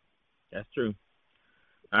 That's true.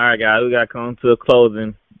 All right, guys, we got to come to a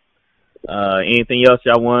closing. Anything else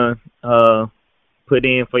y'all want put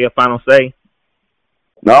in for your final say?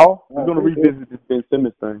 No, we're going to revisit this Ben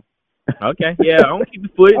Simmons thing. Okay, yeah, I'm going to keep the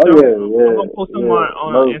footage. I'm going to post some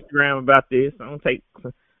on Instagram about this. I'm going to take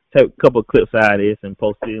a couple of clips out of this and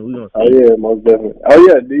post it. We're gonna see. Oh, yeah, most definitely. Oh,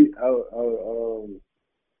 yeah,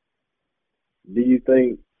 do you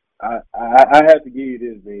think I have to give you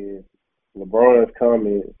this, man? LeBron's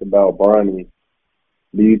comments about Bronny.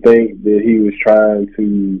 Do you think that he was trying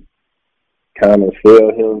to kind of sell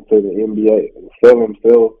him to the NBA, sell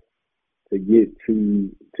himself to get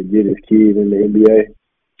his kid in the NBA?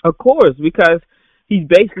 Of course, because he's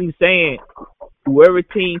basically saying whoever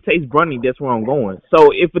team takes Bronny, that's where I'm going.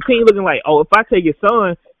 So if a team looking like, oh, if I take your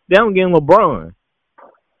son, they don't get LeBron.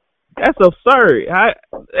 That's absurd.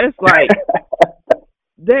 That's like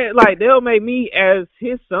they'll make me as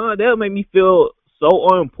his son. They'll make me feel so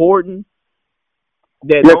unimportant.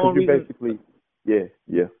 That the only reason, basically, yeah.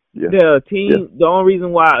 The only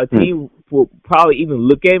reason why a team will probably even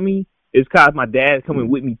look at me is because my dad's coming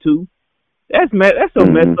with me too. That's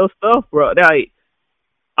some messed up stuff, bro. Like,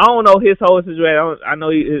 I don't know his whole situation. I know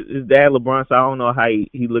his dad LeBron, so I don't know how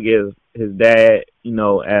he look at his dad,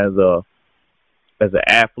 as an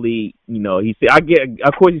athlete.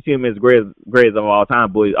 Of course you see him as greatest of all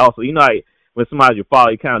time, but also, like, when somebody's your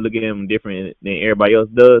father, you kind of look at him different than everybody else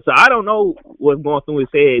does. So I don't know what's going through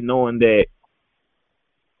his head, knowing that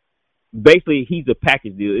basically he's a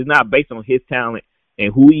package deal. It's not based on his talent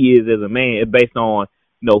and who he is as a man. It's based on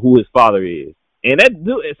who his father is. And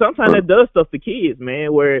sometimes that does stuff to kids,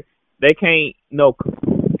 man, where they can't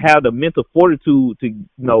have the mental fortitude to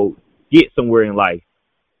get somewhere in life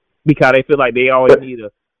because they feel like they always need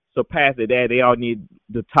to surpass their dad. They all need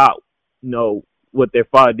the top, what their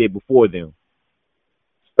father did before them.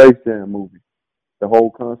 Space Jam movie, the whole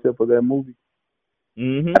concept of that movie.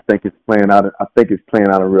 Mm-hmm. I think it's playing out.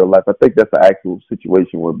 In real life. I think that's the actual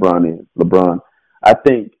situation where LeBron. I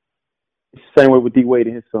think same way with D Wade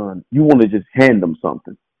and his son. You want to just hand them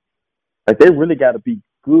something. Like, they really got to be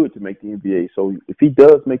good to make the NBA. So if he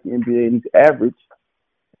does make the NBA and he's average,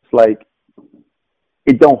 it's like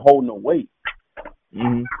it don't hold no weight.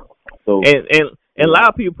 Mm-hmm. So and a lot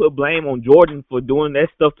of people put blame on Jordan for doing that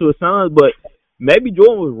stuff to his sons, but maybe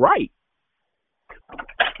Jordan was right.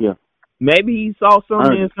 Yeah. Maybe he saw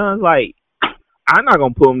something in his sons like, I'm not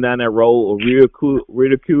gonna put him down that road of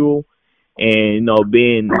ridicule and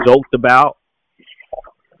being joked about,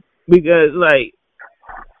 because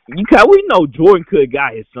we know Jordan could have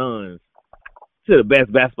got his sons to the best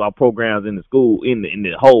basketball programs in the school in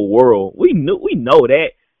the whole world. We know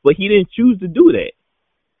that, but he didn't choose to do that.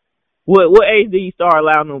 What age did he start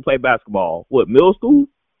allowing them to play basketball? What, middle school?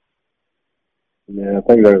 Yeah, I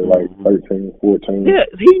think they were like 13, 14. Yeah,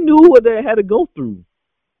 he knew what they had to go through.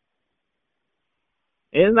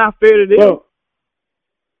 And it's not fair to them.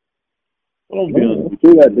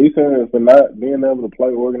 He got decent for not being able to play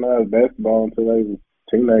organized basketball until they were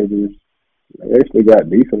teenagers. They actually got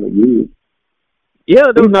decently good.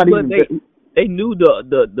 Yeah, they knew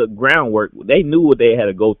the groundwork. They knew what they had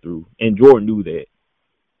to go through, and Jordan knew that.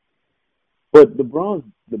 But LeBron's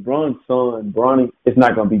son, Bronny, it's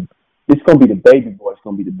going to be the baby boy. It's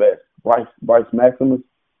going to be the best. Bryce Maximus,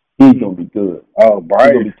 he's going to be good. Oh,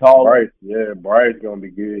 Bryce. He's going to be tall. Bryce going to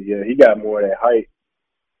be good. Yeah, he got more of that height.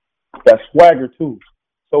 Got swagger, too.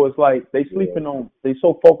 So it's like they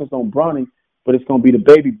so focused on Bronny, but it's going to be the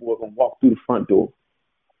baby boy going to walk through the front door.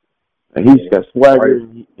 And he's got swagger,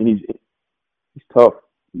 and he's tough.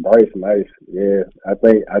 Bryce, nice. Yeah, I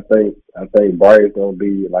think Bryce gonna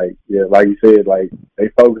be like you said, like they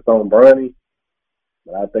focused on Bronny,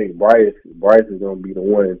 but I think Bryce is gonna be the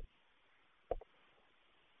one.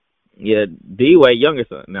 Yeah, D-Way younger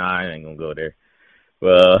son. No, I ain't gonna go there.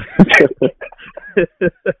 Well,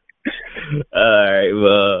 all right.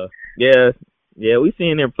 Well, yeah, we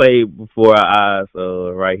seen them play before our eyes,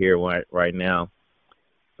 right here, right now.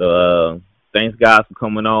 So, thanks guys for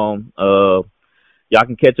coming on. Y'all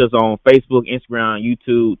can catch us on Facebook, Instagram,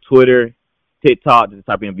 YouTube, Twitter, TikTok. Just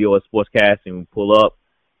type in BOS Sportscast and we pull up.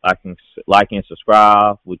 Like and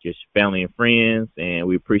subscribe with your family and friends, and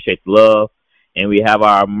we appreciate the love. And we have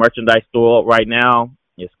our merchandise store up right now.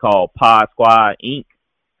 It's called Pod Squad Inc.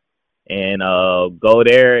 And go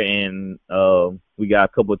there, and we got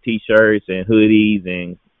a couple of T-shirts and hoodies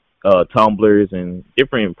and tumblers and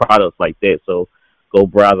different products like that. So go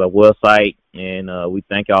browse our website, and we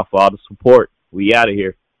thank y'all for all the support. We out of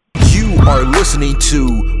here. You are listening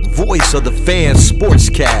to Voice of the Fans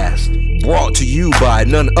Sportscast, brought to you by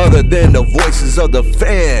none other than the voices of the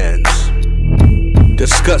fans.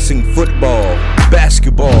 Discussing football,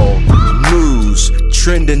 basketball, news,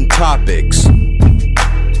 trending topics.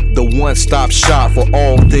 The one-stop shop for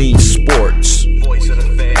all things sports. Voice of the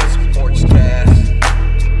Fans Sportscast.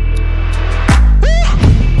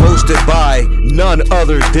 Hosted by none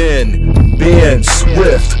other than Ben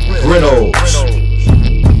Swift Reynolds,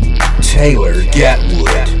 Taylor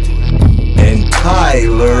Gatwood, and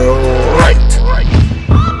Tyler Wright.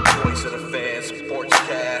 Voice of the Fans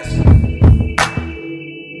Sportscast.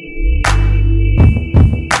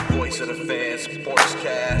 Voice of the Fans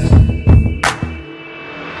Sportscast.